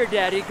sugar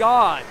daddy,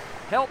 God.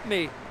 Help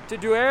me to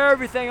do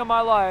everything in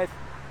my life.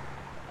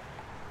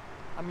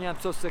 I'm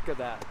so sick of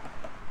that.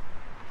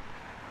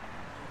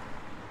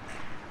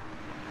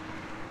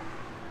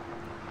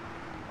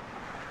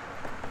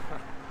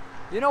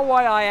 You know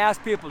why I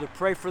ask people to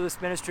pray for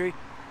this ministry?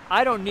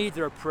 I don't need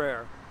their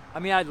prayer.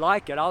 I'd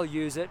like it. I'll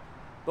use it.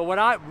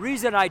 But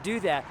reason I do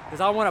that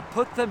is I want to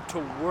put them to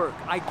work.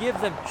 I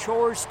give them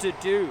chores to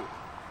do.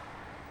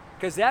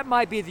 Because that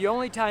might be the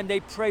only time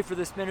they pray for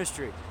this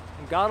ministry.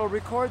 And God will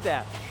record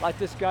that. Like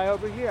this guy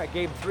over here. I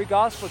gave him 3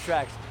 gospel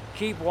tracts.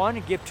 Keep 1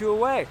 and give 2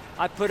 away.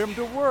 I put him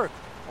to work.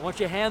 I want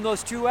you to hand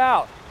those 2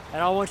 out.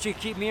 And I want you to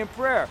keep me in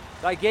prayer.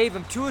 So I gave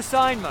him 2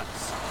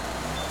 assignments.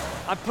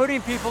 I'm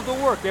putting people to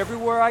work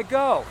everywhere I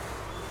go.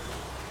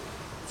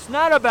 It's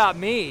not about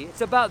me. It's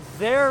about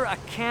their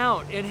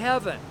account in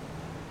heaven.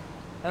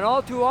 And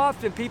all too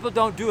often, people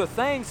don't do a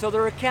thing, so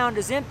their account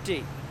is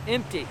empty.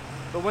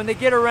 But when they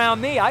get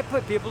around me, I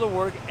put people to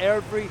work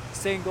every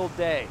single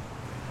day.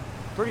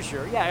 Pretty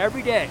sure, yeah,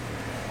 every day.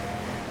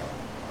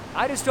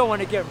 I just don't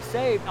want to get them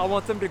saved. I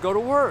want them to go to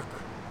work.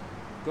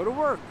 Go to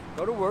work.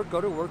 Go to work.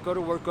 Go to work. Go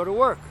to work. Go to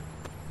work.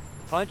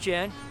 Punch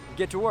in and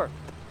get to work.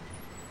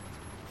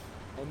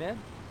 Amen?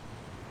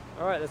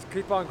 All right, let's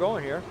keep on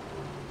going here.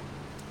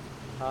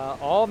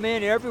 All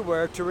men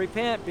everywhere to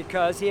repent,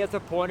 because he hath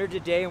appointed a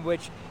day in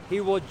which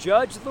he will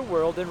judge the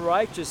world in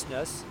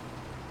righteousness,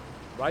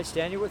 right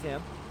standing with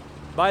him,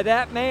 by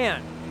that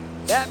man.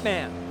 That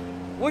man.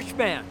 Which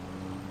man?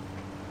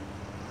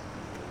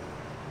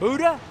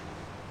 Buddha?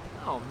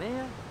 Oh,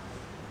 man.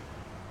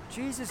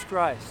 Jesus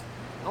Christ,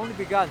 the only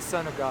begotten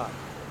Son of God.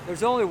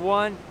 There's only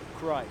one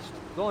Christ.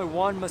 There's only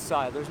one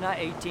Messiah. There's not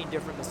 18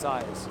 different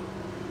Messiahs.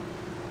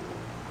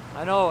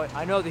 I know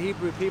the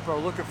Hebrew people are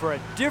looking for a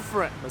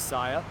different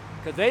Messiah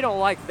because they don't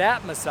like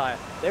that Messiah.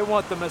 They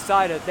want the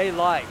Messiah that they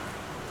like.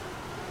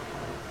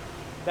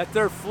 That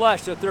their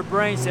flesh, that their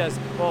brain says,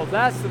 well,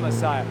 that's the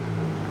Messiah.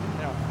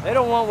 They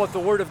don't want what the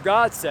Word of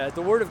God says.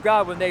 The Word of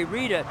God, when they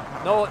read it,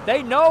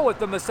 they know what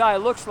the Messiah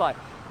looks like.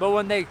 But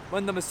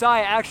when the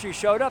Messiah actually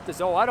showed up, they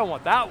say, oh, I don't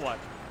want that one.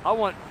 I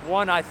want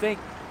one I think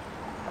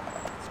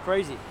it's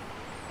crazy.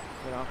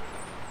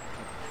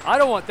 I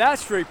don't want that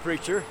street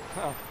preacher.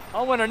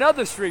 I want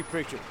another street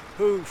preacher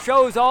who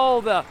shows all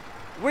the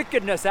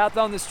wickedness out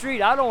on the street.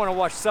 I don't want to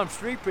watch some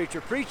street preacher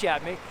preach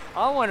at me.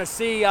 I want to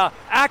see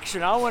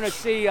action. I want to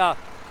see blah,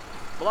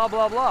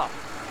 blah, blah.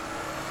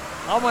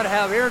 I want to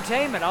have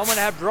entertainment. I want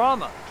to have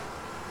drama.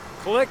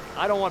 Click.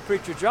 I don't want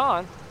Preacher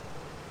John.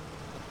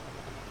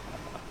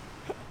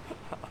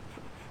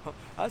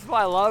 That's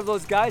why a lot of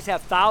those guys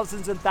have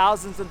thousands and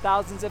thousands and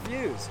thousands of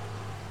views.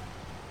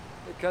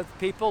 Because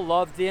people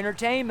love the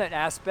entertainment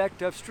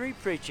aspect of street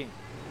preaching.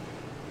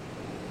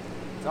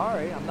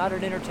 Sorry, I'm not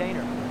an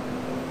entertainer. I'm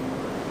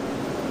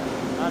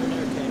not an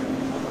entertainer.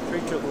 I'm a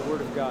preacher of the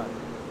Word of God.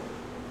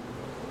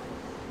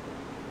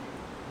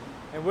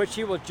 In which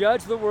he will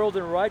judge the world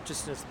in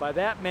righteousness by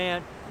that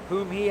man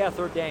whom he hath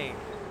ordained.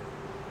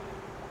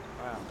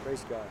 Wow,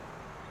 praise God.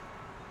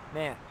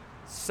 Man,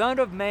 Son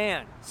of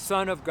Man,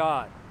 Son of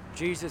God,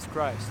 Jesus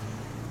Christ,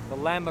 the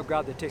Lamb of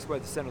God that takes away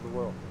the sin of the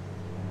world.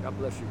 God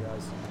bless you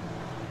guys.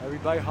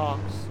 Everybody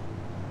honks.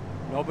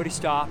 Nobody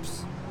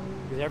stops.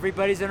 Because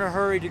everybody's in a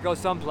hurry to go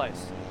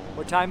someplace.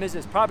 What time is it?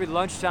 It's probably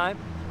lunchtime.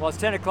 Well, it's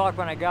 10 o'clock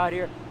when I got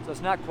here, so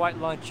it's not quite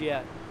lunch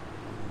yet.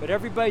 But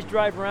everybody's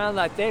driving around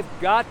like they've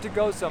got to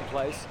go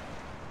someplace.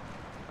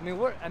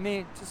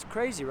 It's just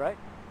crazy, right?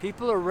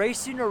 People are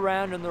racing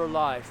around in their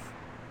life,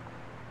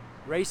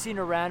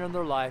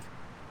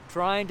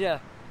 trying to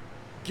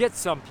get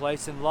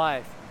someplace in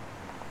life.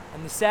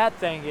 And the sad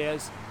thing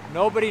is,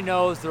 nobody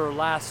knows their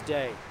last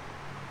day.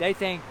 They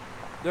think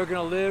they're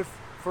going to live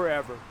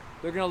forever.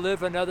 They're going to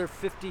live another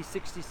 50,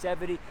 60,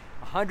 70,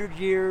 100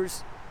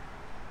 years,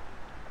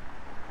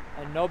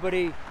 and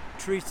nobody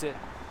treats it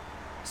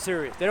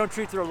serious. They don't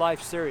treat their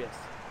life serious.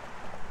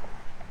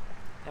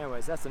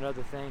 Anyways, that's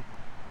another thing.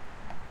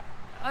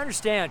 I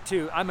understand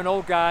too, I'm an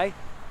old guy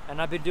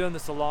and I've been doing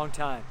this a long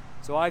time.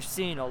 So I've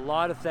seen a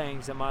lot of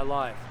things in my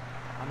life.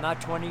 I'm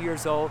not 20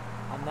 years old.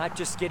 I'm not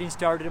just getting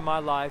started in my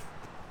life.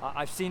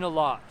 I've seen a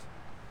lot.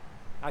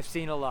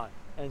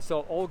 And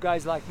so old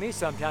guys like me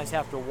sometimes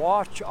have to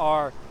watch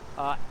our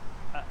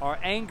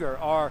anger,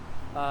 our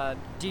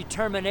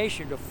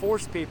determination to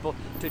force people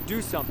to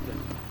do something.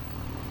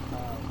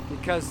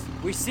 Because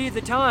we see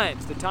the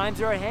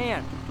times are at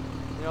hand.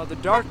 You know, the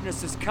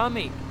darkness is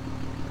coming.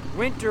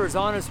 Winter is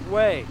on its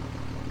way.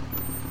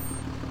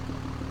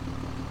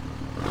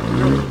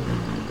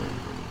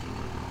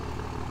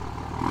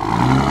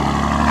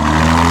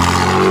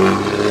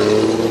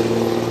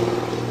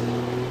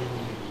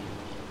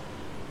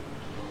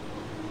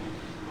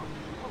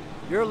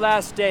 Your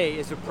last day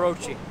is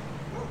approaching.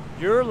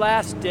 Your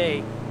last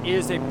day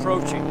is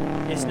approaching.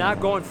 It's not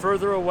going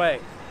further away.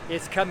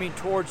 It's coming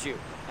towards you,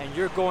 and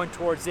you're going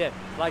towards it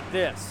like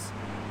this.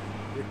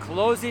 You're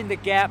closing the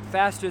gap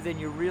faster than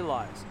you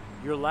realize.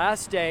 Your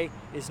last day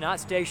is not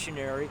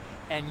stationary,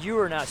 and you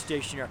are not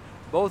stationary.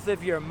 Both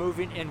of you are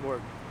moving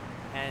inward,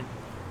 and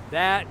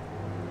that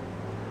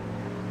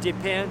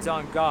depends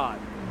on God.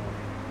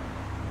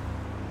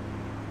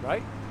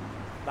 Right?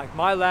 Like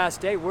my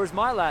last day, where's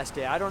my last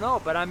day? I don't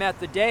know, but I'm at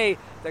the day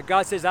that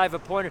God says I've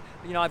appointed,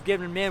 I've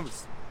given men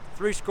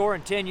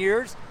 70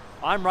 years.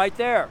 I'm right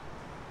there.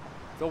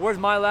 So where's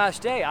my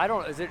last day? I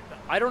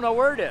don't know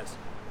where it is.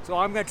 So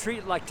I'm going to treat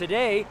it like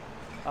today,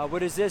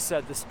 what is this,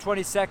 this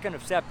 22nd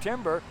of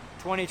September,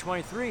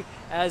 2023,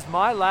 as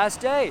my last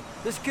day.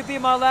 This could be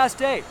my last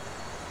day.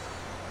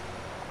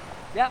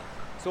 Yeah.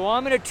 So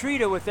I'm going to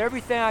treat it with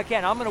everything I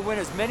can. I'm going to win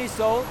as many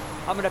souls.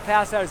 I'm going to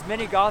pass out as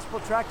many gospel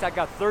tracts. I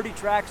got 30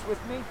 tracts with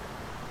me.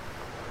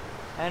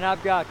 And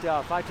I've got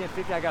 5, 10,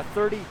 50. I got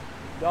 $30.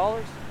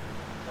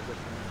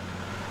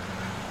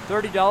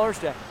 $30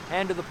 to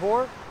hand to the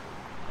poor.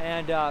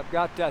 And I've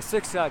got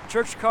 6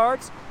 church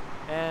cards.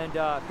 And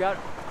I've got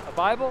a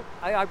Bible.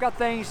 I've got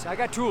things. I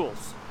got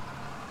tools.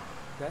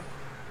 Okay?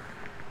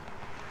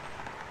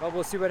 Well,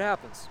 we'll see what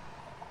happens.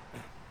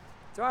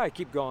 It's all right, I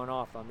keep going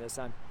off on this.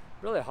 I'm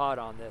really hot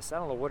on this. I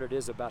don't know what it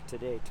is about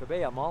today.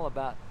 Today I'm all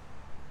about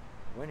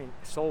winning,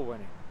 soul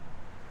winning.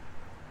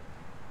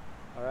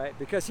 All right?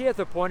 Because he hath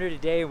appointed a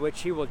day in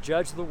which he will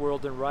judge the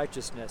world in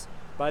righteousness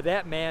by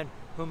that man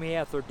whom he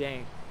hath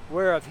ordained,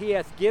 whereof he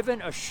hath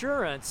given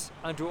assurance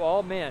unto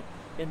all men,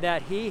 in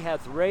that he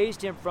hath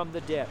raised him from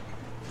the dead.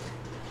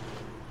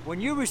 When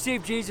you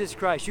receive Jesus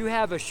Christ, you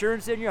have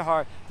assurance in your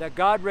heart that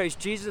God raised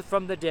Jesus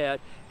from the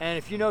dead. And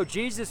if you know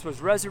Jesus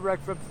was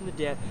resurrected from the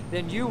dead,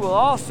 then you will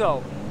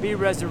also be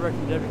resurrected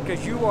from the dead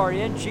because you are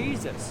in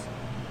Jesus.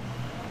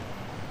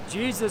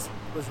 Jesus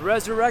was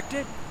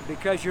resurrected.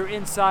 Because you're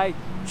inside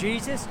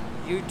Jesus,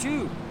 you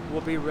too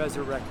will be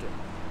resurrected.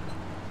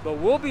 But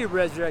we'll be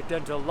resurrected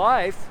unto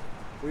life.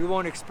 We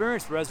won't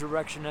experience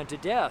resurrection unto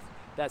death,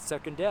 that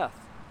second death.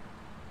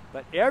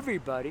 But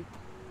everybody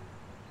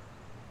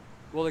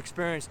will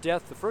experience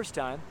death the first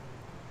time.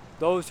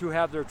 Those who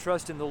have their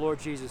trust in the Lord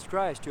Jesus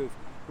Christ, who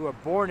are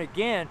born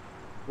again,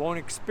 won't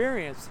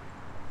experience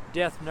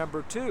death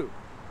number 2.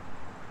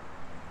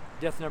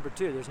 Death number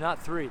 2. There's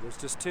not 3, there's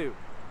just 2.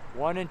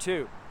 1 and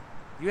 2.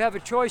 You have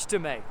a choice to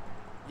make.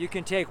 You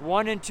can take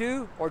 1 and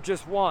 2 or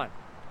just 1.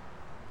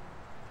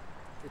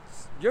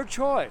 It's your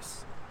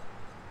choice.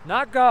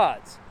 Not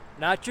God's.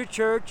 Not your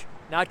church,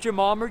 not your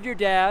mom or your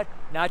dad,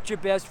 not your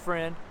best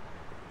friend,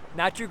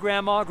 not your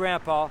grandma or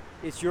grandpa.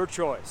 It's your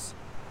choice.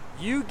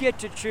 You get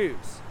to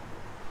choose.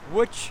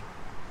 Which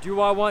do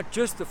I want,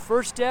 just the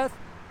first death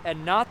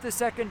and not the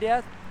second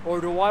death? Or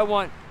do I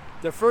want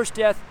the first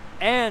death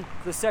and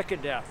the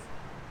second death?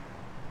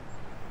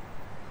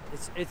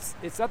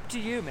 It's up to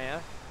you,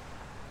 man.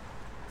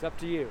 It's up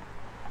to you.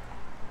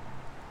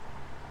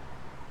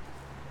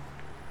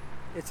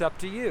 It's up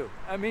to you.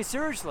 I mean,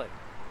 seriously.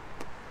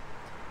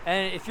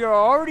 And if you're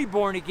already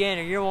born again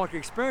and you don't want to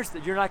experience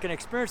that, you're not going to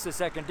experience the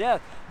second death,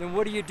 then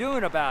what are you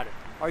doing about it?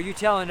 Are you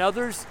telling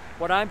others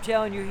what I'm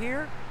telling you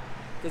here?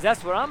 Because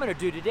that's what I'm going to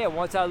do today.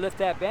 Once I lift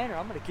that banner,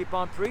 I'm going to keep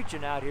on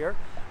preaching out here.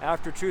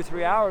 After 2 or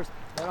 3 hours,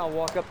 then I'll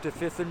walk up to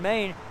 5th and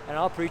Main and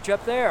I'll preach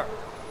up there.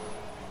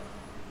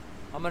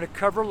 I'm going to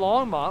cover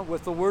Longmont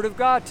with the Word of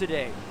God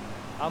today.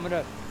 I'm going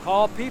to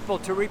call people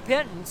to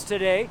repentance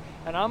today,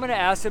 and I'm going to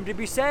ask them to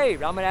be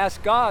saved. I'm going to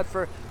ask God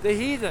for the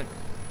heathen,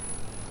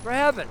 for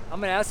heaven. I'm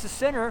going to ask the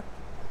sinner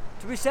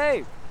to be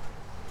saved.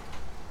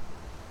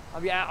 I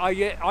mean,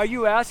 are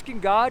you asking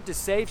God to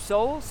save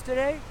souls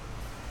today?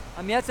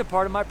 I mean, that's a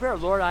part of my prayer.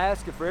 Lord, I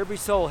ask you for every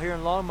soul here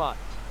in Longmont,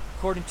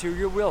 according to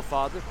your will,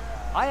 Father.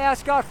 I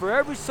ask God for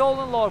every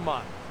soul in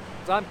Longmont,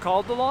 because I'm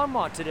called to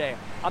Longmont today.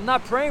 I'm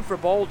not praying for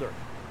Boulder.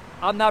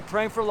 I'm not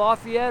praying for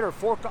Lafayette or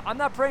Fort. I'm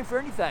not praying for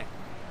anything.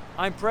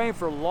 I'm praying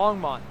for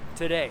Longmont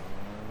today.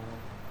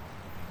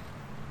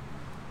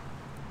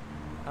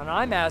 And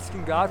I'm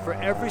asking God for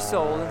every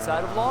soul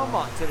inside of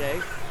Longmont today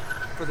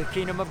for the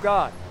kingdom of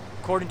God,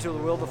 according to the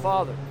will of the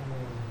Father.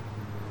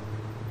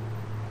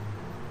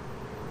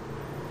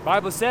 The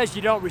Bible says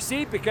you don't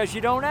receive because you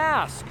don't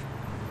ask.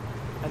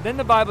 And then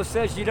the Bible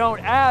says you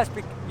don't ask,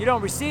 you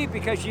don't receive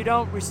because you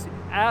don't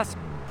ask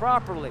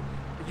properly.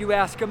 You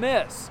ask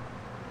amiss.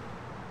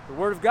 The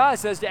Word of God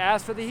says to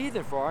ask for the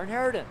heathen for our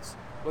inheritance.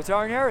 What's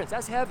our inheritance?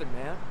 That's heaven,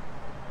 man.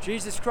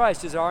 Jesus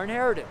Christ is our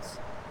inheritance.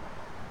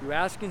 You're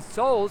asking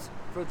souls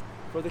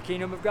for the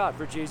kingdom of God,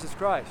 for Jesus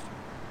Christ.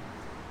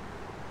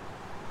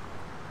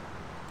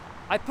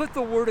 I put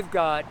the Word of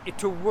God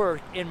to work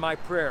in my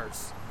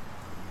prayers.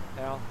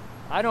 You know,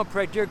 I don't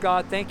pray, dear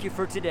God, thank you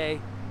for today.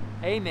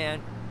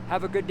 Amen.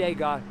 Have a good day,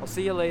 God. I'll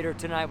see you later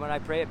tonight when I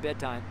pray at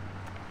bedtime.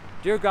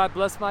 Dear God,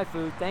 bless my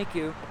food. Thank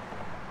you.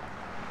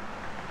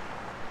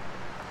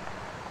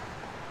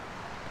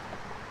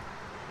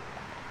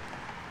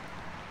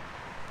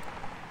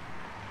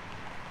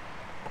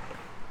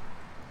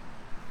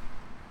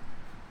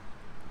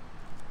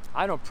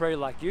 I don't pray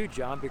like you,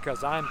 John,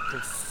 because I'm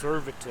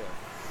conservative.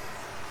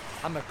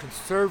 I'm a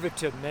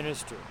conservative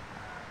minister.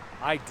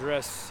 I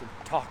dress and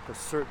talk a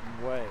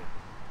certain way.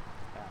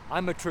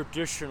 I'm a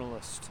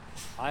traditionalist.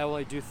 I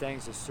only do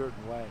things a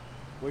certain way.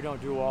 We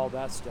don't do all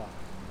that stuff.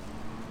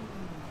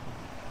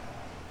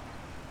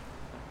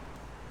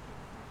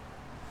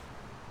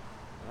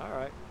 All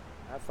right,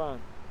 have fun.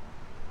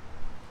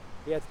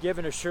 He hath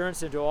given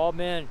assurance unto all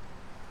men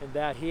in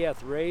that he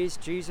hath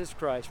raised Jesus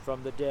Christ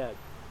from the dead.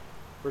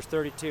 Verse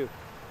 32,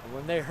 and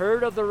when they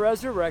heard of the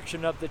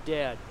resurrection of the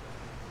dead,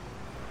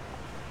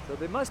 so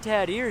they must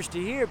have had ears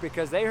to hear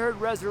because they heard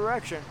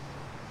resurrection,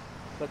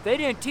 but they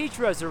didn't teach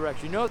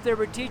resurrection. You know what they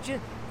were teaching?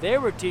 They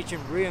were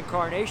teaching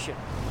reincarnation,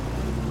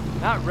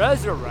 not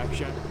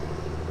resurrection,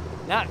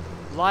 not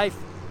life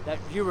that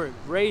you were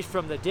raised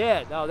from the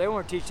dead. No, they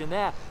weren't teaching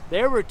that.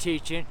 They were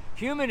teaching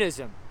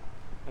humanism.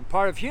 And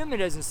part of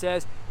humanism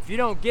says, if you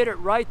don't get it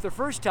right the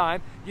first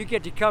time, you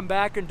get to come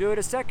back and do it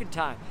a second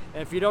time.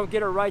 And if you don't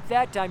get it right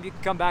that time, you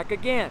can come back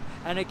again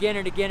and again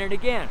and again and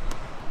again.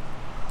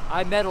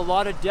 I met a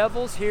lot of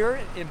devils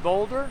here in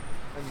Boulder,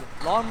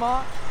 in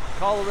Longmont,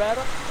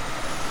 Colorado.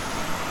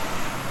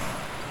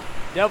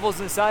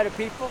 Devils inside of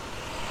people.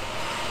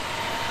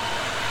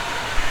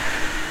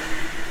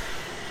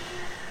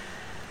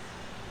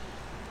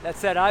 That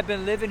said, I've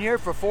been living here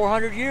for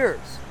 400 years.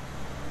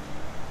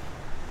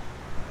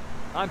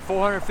 I'm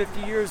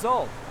 450 years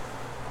old.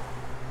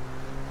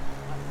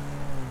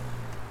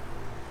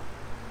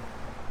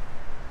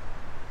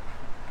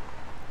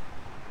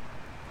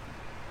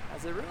 I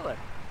said, really?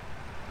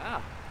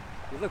 Wow,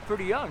 you look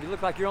pretty young. You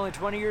look like you're only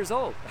 20 years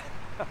old.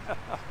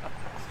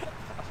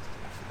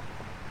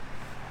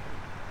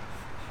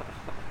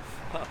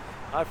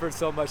 I've heard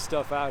so much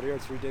stuff out here,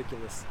 it's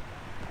ridiculous.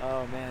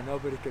 Oh man,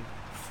 nobody can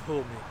fool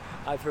me.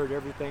 I've heard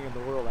everything in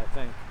the world, I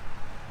think.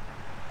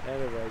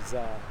 Anyways,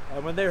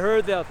 and when they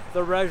heard the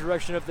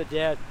resurrection of the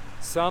dead,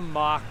 some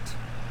mocked.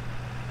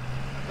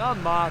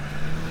 Some mocked.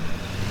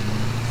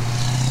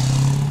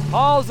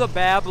 Paul's a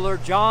babbler,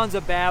 John's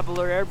a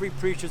babbler, every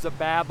preacher's a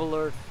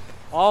babbler.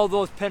 All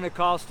those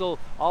Pentecostal,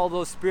 all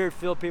those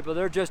Spirit-filled people,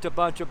 they're just a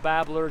bunch of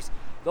babblers.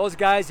 Those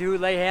guys who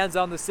lay hands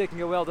on the sick and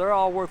get well, they're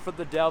all work for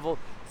the devil.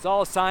 It's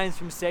all signs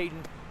from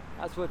Satan.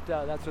 That's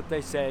what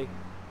they say.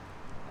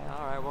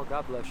 All right, well,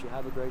 God bless you.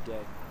 Have a great day.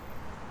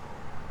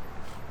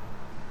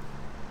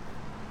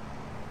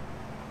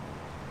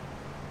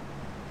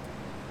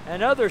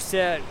 And others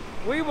said,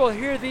 we will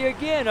hear thee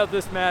again of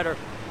this matter.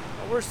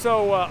 We're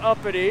so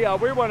uppity.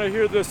 We want to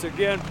hear this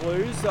again,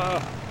 please.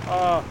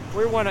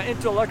 We want to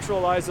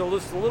intellectualize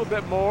this a little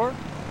bit more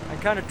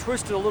and kind of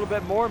twist it a little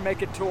bit more,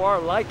 make it to our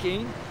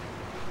liking.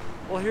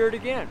 We'll hear it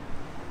again.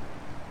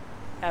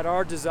 At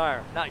our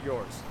desire, not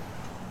yours.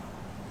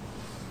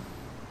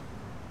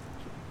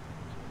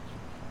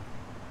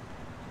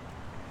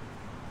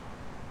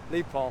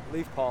 Leave Paul.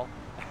 Leave Paul.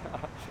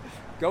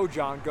 Go,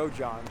 John. Go,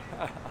 John.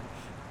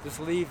 Just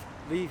leave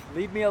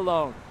me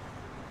alone.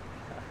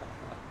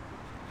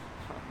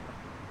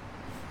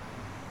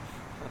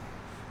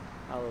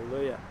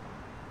 Hallelujah.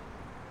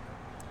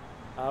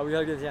 We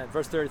gotta get to the end.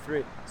 Verse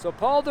 33. So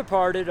Paul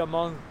departed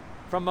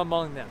from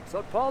among them.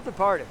 So Paul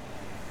departed.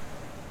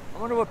 I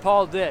wonder what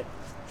Paul did.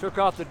 Took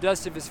off the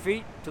dust of his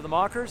feet to the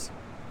mockers?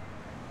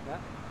 Yeah.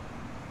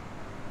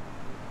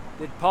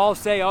 Did Paul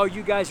say, "Oh,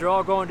 you guys are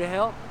all going to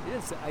hell"? He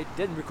didn't say, I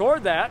didn't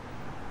record that.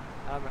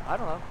 I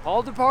don't know.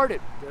 Paul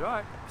departed. Said, "All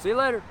right, see you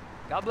later.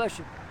 God bless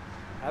you.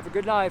 Have a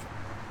good night.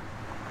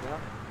 Yeah.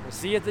 We'll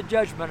see you at the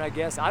judgment, I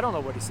guess." I don't know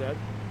what he said.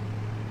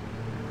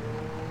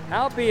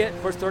 Howbeit,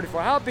 verse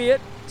 34,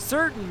 howbeit,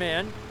 certain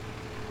men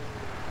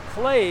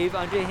clave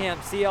unto him,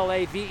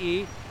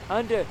 C-L-A-V-E,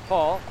 unto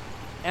Paul,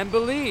 and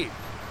believed,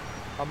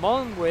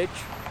 among which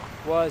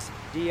was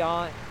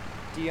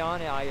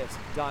Dionysius,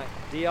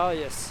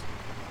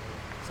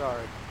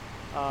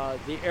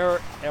 the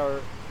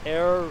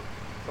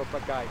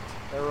Areopagite,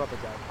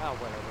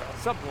 whatever,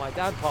 something like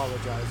that, I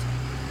apologize,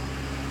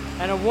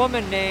 and a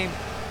woman named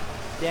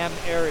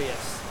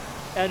Damaris,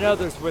 and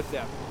others with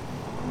them.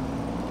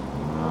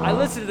 I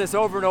listened to this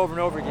over and over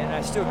and over again, and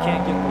I still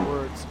can't get the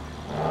words.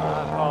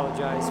 I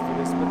apologize for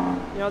this,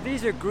 but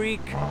these are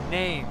Greek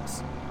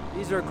names.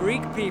 These are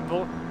Greek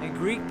people, and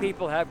Greek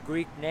people have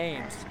Greek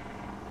names.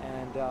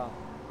 And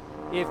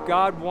if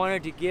God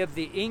wanted to give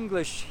the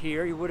English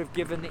here, he would have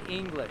given the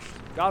English.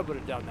 God would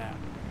have done that.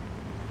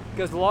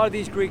 Because a lot of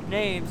these Greek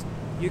names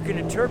you can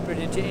interpret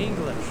into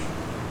English.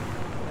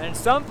 And in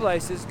some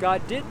places,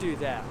 God did do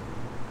that.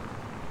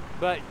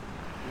 But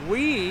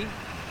we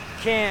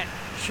can't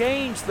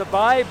change the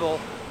Bible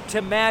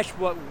to match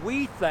what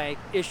we think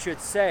it should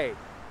say.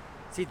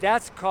 See,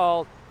 that's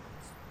called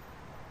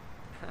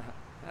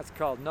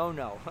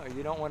no.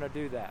 You don't want to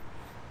do that.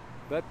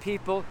 But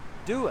people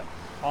do it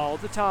all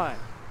the time.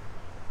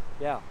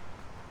 Yeah.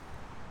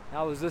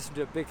 I was listening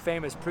to a big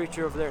famous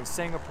preacher over there in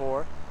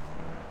Singapore,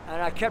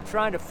 and I kept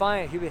trying to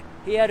find it.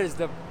 He had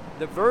the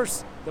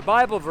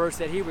Bible verse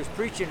that he was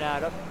preaching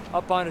out of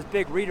up on his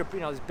big reader,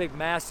 this big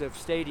massive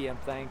stadium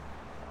thing.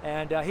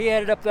 And he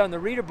had it up there on the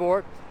reader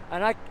board,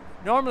 and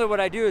normally what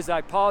I do is I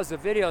pause the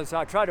video, and so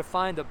I try to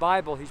find the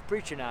Bible he's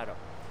preaching out of.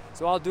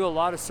 So I'll do a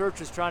lot of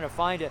searches trying to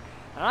find it,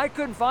 and I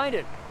couldn't find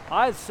it.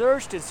 I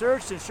searched and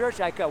searched and searched.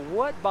 I got,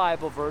 what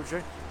Bible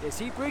version is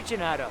he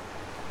preaching out of?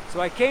 So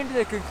I came to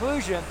the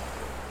conclusion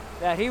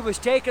that he was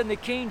taking the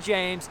King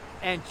James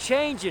and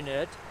changing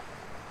it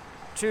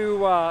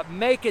to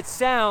make it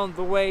sound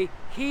the way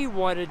he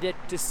wanted it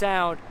to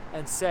sound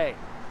and say.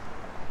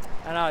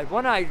 And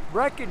when I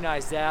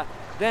recognized that,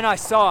 then I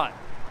saw it.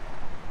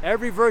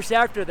 Every verse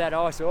after that,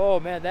 I said, "Oh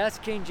man, that's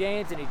King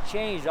James," and he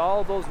changed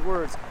all those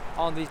words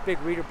on these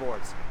big reader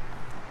boards.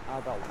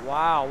 I thought,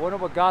 wow, I wonder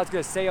what God's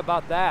going to say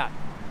about that.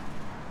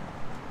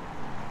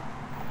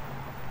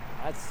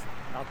 I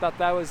thought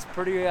that was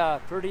pretty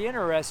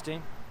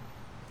interesting.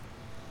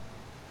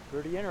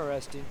 Pretty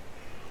interesting.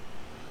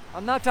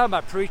 I'm not talking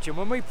about preaching.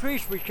 When we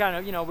preach, we kind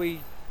of,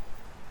 we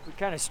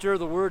kind of stir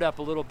the word up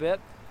a little bit.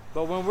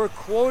 But when we're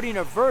quoting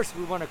a verse,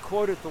 we want to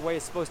quote it the way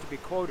it's supposed to be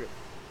quoted.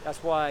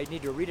 That's why I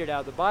need to read it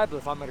out of the Bible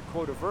if I'm going to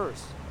quote a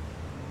verse.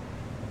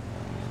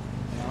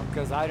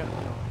 Because I don't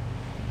know.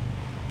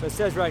 But it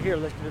says right here,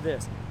 listen to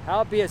this.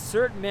 Howbeit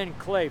certain men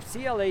clave,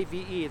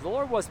 C-L-A-V-E. The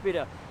Lord wants me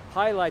to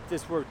highlight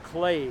this word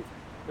clave.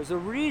 There's a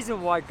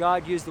reason why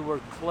God used the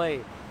word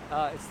clave.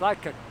 It's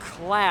like a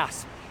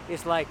clasp.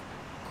 It's like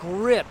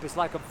grip. It's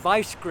like a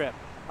vice grip.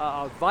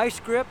 A vice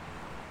grip,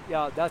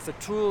 that's a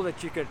tool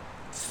that you could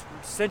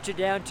cinch it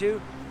down to,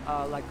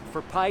 like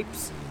for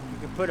pipes. You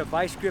can put a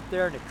vice grip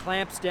there and it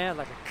clamps down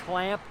like a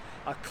clamp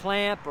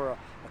or a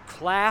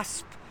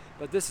clasp.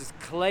 But this is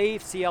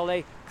clave,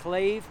 C-L-A,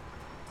 clave.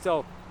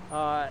 So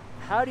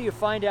how do you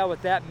find out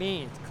what that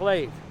means,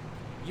 clave?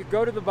 You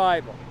go to the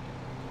Bible.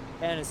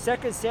 And in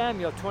 2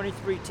 Samuel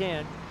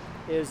 23:10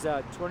 is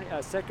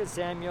 2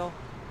 Samuel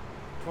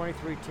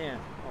 23:10.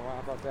 Oh, how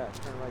about that? Let's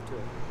turn right to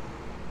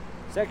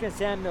it. 2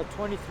 Samuel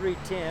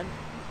 23:10.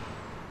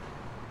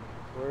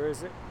 Where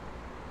is it?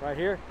 Right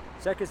here.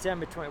 2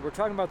 Samuel 20. We're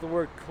talking about the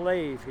word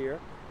clave here.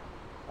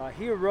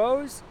 He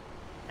arose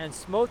and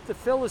smote the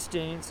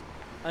Philistines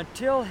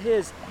until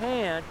his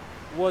hand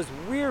was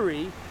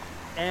weary,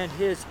 and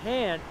his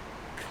hand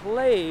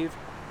clave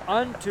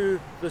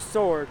unto the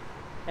sword.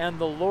 And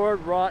the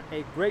Lord wrought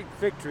a great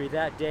victory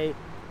that day,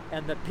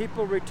 and the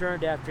people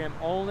returned after him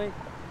only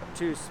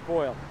to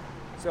spoil.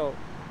 So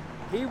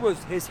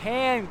his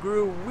hand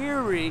grew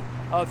weary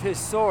of his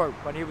sword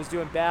when he was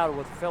doing battle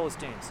with the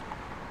Philistines.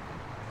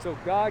 So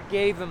God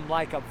gave him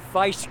like a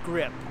vice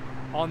grip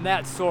on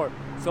that sword.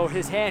 So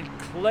his hand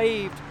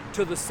claved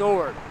to the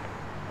sword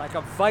like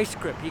a vice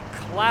grip. He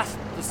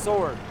clasped the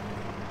sword.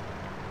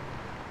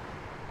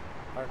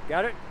 All right,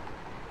 got it?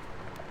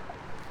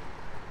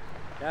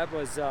 That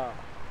was,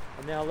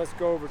 and now let's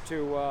go over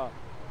to,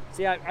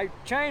 I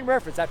chain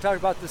reference. I talked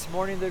about this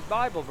morning in the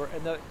Bible,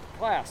 in the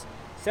class.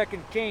 2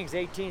 Kings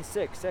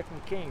 18:6. 2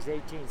 Kings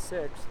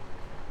 18:6.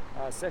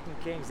 2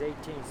 Kings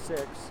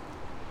 18:6.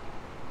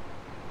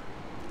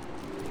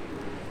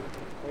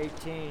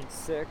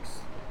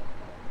 18:6.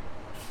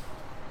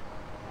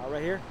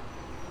 Right here.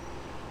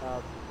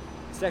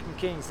 2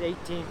 Kings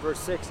 18, verse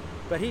 6.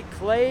 But he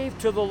clave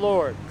to the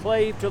Lord,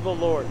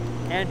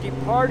 and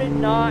departed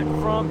not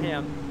from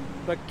him,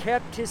 but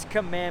kept his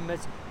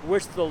commandments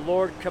which the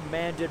Lord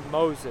commanded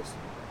Moses.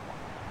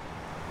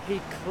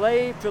 He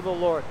clave to the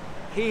Lord.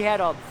 He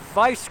had a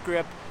vice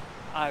grip,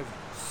 a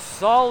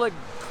solid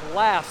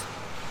clasp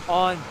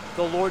on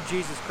the Lord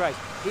Jesus Christ.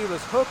 He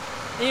was hooked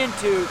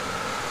into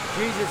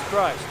Jesus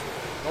Christ,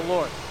 the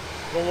Lord.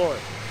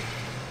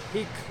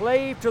 He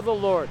clave to the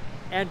Lord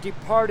and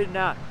departed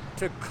not.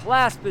 To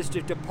clasp is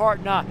to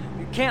depart not.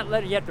 You can't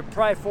let it, you have to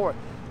pry for it.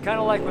 Kind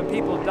of like when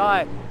people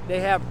die,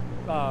 they have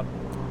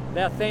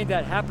that thing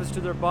that happens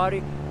to their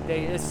body.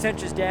 It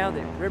cinches down,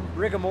 the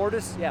rigor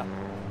mortis. Yeah.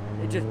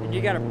 And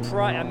you got to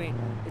pry. I mean,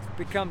 it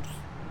becomes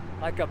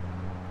like a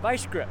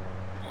vice grip.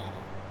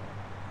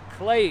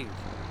 Clave,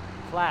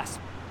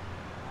 clasp,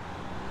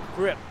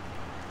 grip.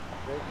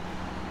 Okay?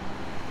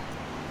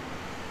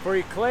 For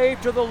he clave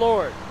to the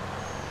Lord.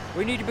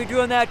 We need to be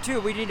doing that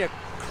too. We need to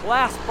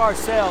clasp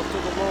ourselves to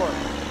the Lord.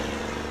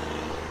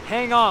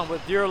 Hang on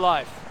with dear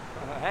life.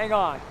 Hang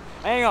on.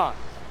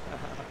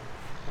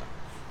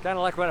 Kind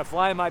of like when I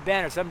fly my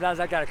banner. Sometimes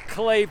I got to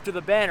clave to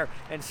the banner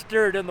and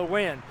steer it in the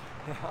wind.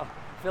 I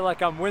feel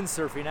like I'm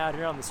windsurfing out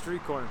here on the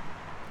street corner.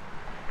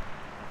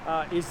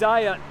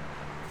 Isaiah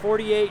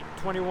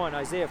 48:21.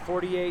 Isaiah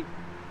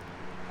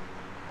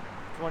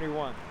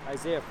 48:21.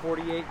 Isaiah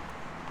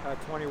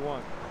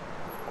 48:21.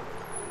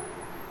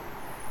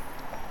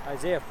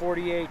 Isaiah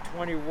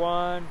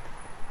 48:21.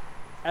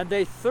 And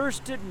they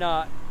thirsted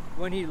not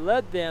when he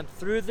led them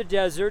through the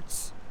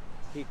deserts.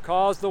 He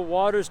caused the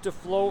waters to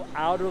flow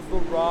out of the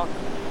rock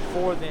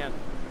for them.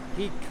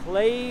 He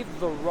clave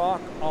the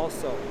rock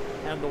also,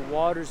 and the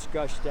waters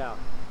gushed out.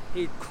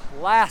 He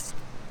clasped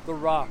the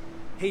rock.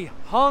 He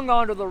hung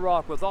onto the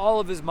rock with all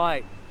of his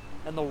might,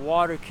 and the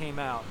water came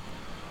out.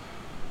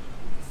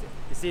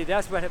 You see,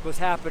 that's what was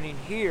happening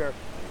here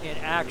in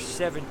Acts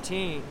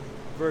 17,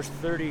 verse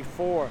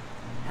 34.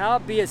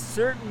 Howbeit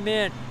certain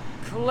men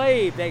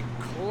clave, they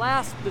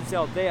clasped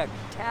themselves, they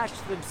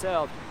attached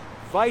themselves,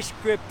 vice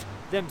gripped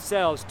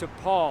themselves to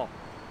Paul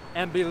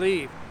and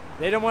believed.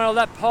 They didn't want to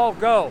let Paul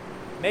go.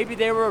 Maybe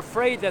they were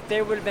afraid that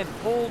they would have been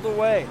pulled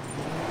away.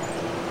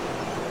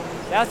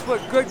 That's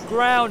what good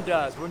ground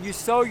does. When you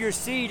sow your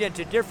seed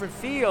into different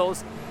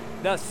fields,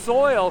 the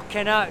soil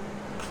cannot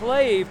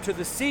clave to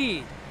the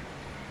seed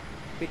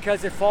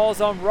because it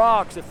falls on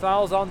rocks, it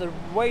falls on the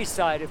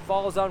wayside, it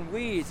falls on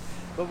weeds.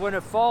 But when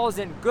it falls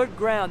in good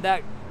ground,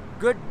 that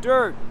good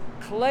dirt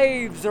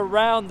claves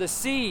around the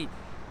seed,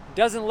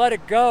 doesn't let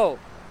it go.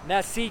 And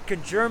that seed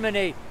can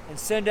germinate and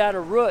send out a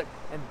root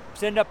and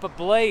send up a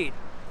blade.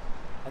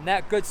 And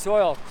that good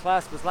soil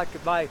clasp was like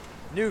my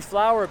new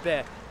flower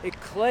bed.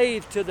 It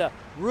claves to the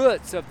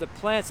roots of the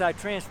plants I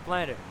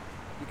transplanted.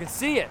 You can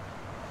see it.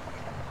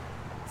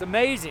 It's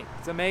amazing.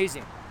 It's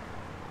amazing.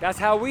 That's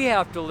how we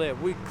have to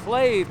live. We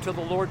clave to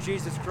the Lord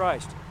Jesus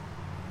Christ.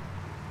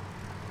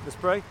 Let's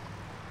pray.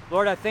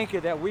 Lord, I thank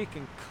you that we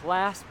can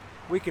clasp,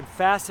 we can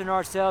fasten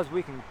ourselves,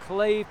 we can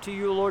clave to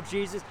you, Lord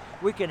Jesus.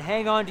 We can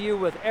hang on to you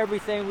with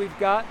everything we've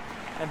got.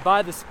 And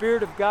by the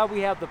Spirit of God,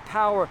 we have the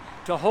power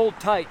to hold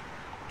tight,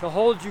 to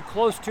hold you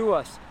close to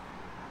us.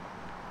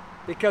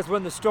 Because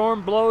when the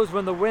storm blows,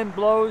 when the wind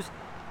blows,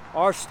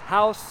 our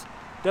house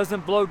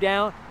doesn't blow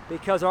down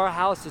because our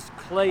house is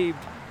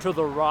claved to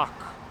the rock.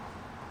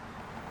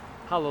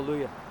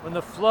 Hallelujah. When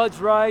the floods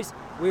rise,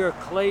 we are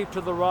claved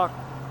to the rock.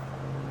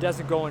 It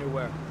doesn't go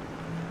anywhere.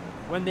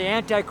 When the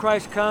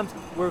Antichrist comes,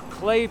 we're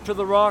claved to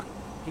the rock.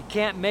 He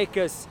can't make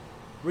us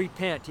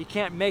repent. He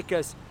can't make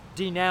us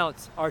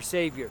denounce our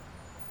Savior.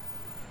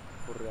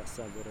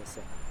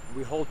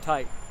 We hold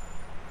tight.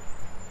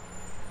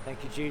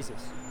 Thank you,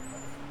 Jesus.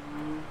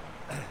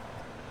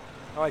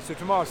 All right, so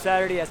tomorrow,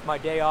 Saturday, that's my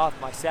day off,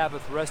 my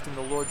Sabbath, rest in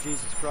the Lord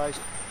Jesus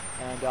Christ.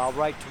 And I'll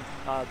write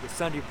the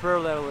Sunday prayer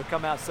letter that will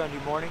come out Sunday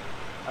morning.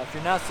 If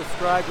you're not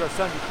subscribed to our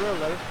Sunday prayer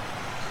letter,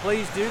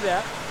 please do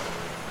that.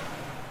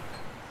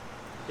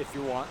 If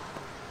you want.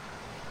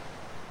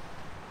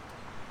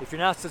 If you're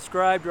not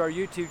subscribed to our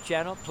YouTube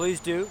channel, please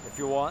do if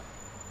you want.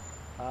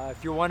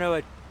 If you want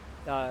to,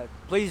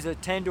 please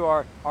attend to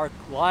our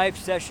live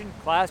session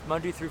class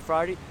Monday through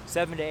Friday,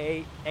 7 to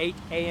 8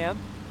 a.m.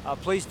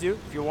 Please do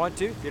if you want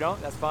to. If you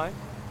don't, that's fine.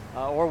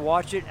 Or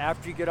watch it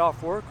after you get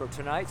off work or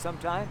tonight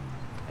sometime.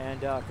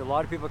 And a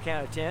lot of people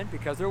can't attend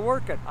because they're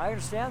working. I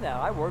understand that.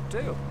 I work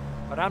too.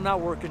 But I'm not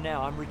working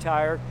now. I'm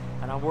retired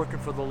and I'm working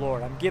for the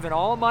Lord. I'm giving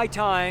all my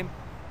time.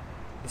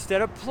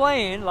 Instead of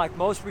playing like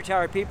most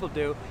retired people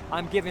do,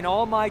 I'm giving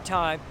all my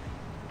time.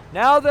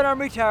 Now that I'm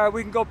retired,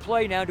 we can go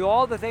play now, do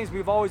all the things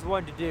we've always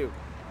wanted to do.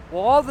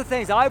 Well, all the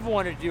things I've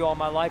wanted to do all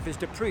my life is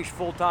to preach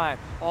full time,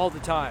 all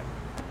the time.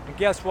 And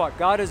guess what?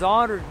 God has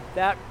honored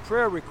that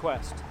prayer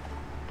request.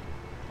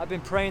 I've been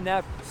praying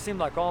that, it seemed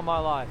like all my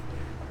life.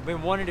 I've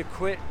been wanting to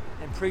quit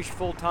and preach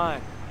full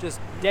time, just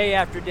day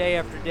after day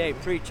after day,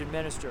 preach and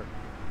minister.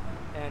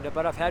 And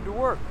but I've had to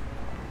work,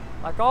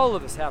 like all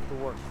of us have to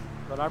work.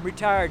 But I'm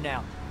retired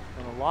now,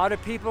 and a lot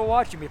of people are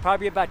watching me.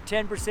 Probably about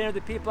 10% of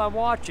the people I'm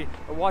watching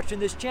are watching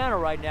this channel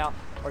right now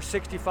are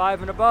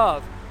 65 and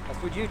above.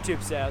 That's what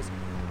YouTube says.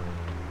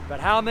 But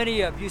how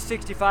many of you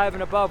 65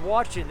 and above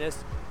watching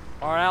this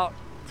are out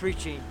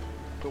preaching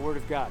the Word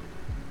of God?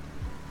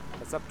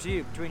 That's up to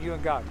you, between you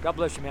and God. God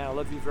bless you, man. I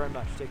love you very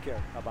much. Take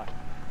care.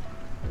 Bye-bye.